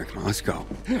done here. Come on, let's go.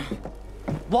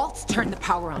 Waltz turned the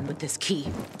power on with this key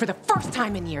for the first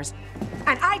time in years.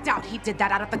 And I doubt he did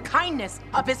that out of the kindness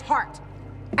of his heart.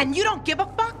 And you don't give a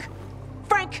fuck?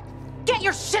 Frank, get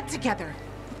your shit together.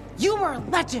 You were a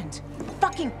legend.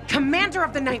 Fucking commander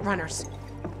of the Night Runners.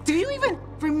 Do you even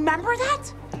remember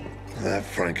that? That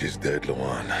Frank is dead,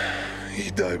 Lawan.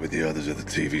 He died with the others at the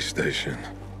TV station.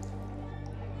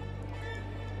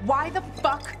 Why the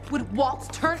fuck would Waltz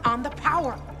turn on the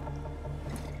power?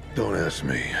 Don't ask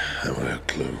me. I don't have a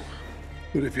clue.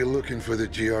 But if you're looking for the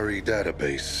GRE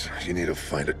database, you need to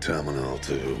find a terminal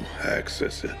to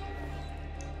access it.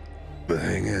 The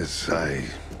thing is, I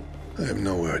have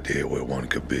no idea where one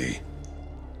could be.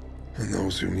 And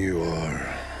those who knew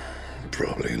are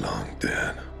probably long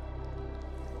dead.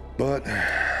 But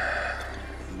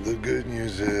the good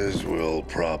news is we'll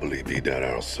probably be dead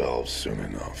ourselves soon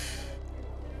enough.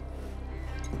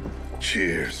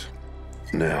 Cheers.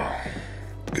 Now,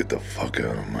 get the fuck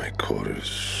out of my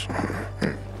quarters.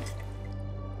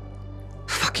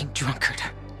 Fucking drunkard.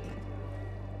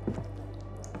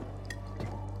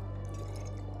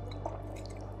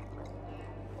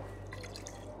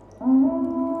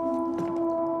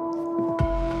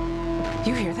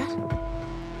 You hear that?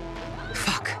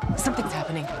 Fuck, something's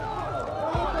happening.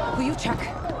 Will you check?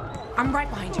 I'm right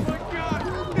behind you.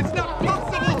 It's not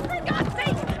possible! For God's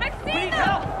sake! I've seen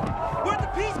them! Where are the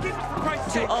peacekeepers, for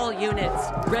Christ's sake? To all units,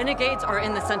 renegades are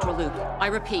in the central loop. I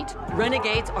repeat,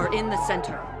 renegades are in the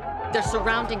center. They're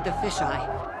surrounding the fisheye.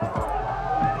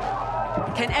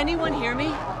 Can anyone hear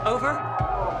me? Over?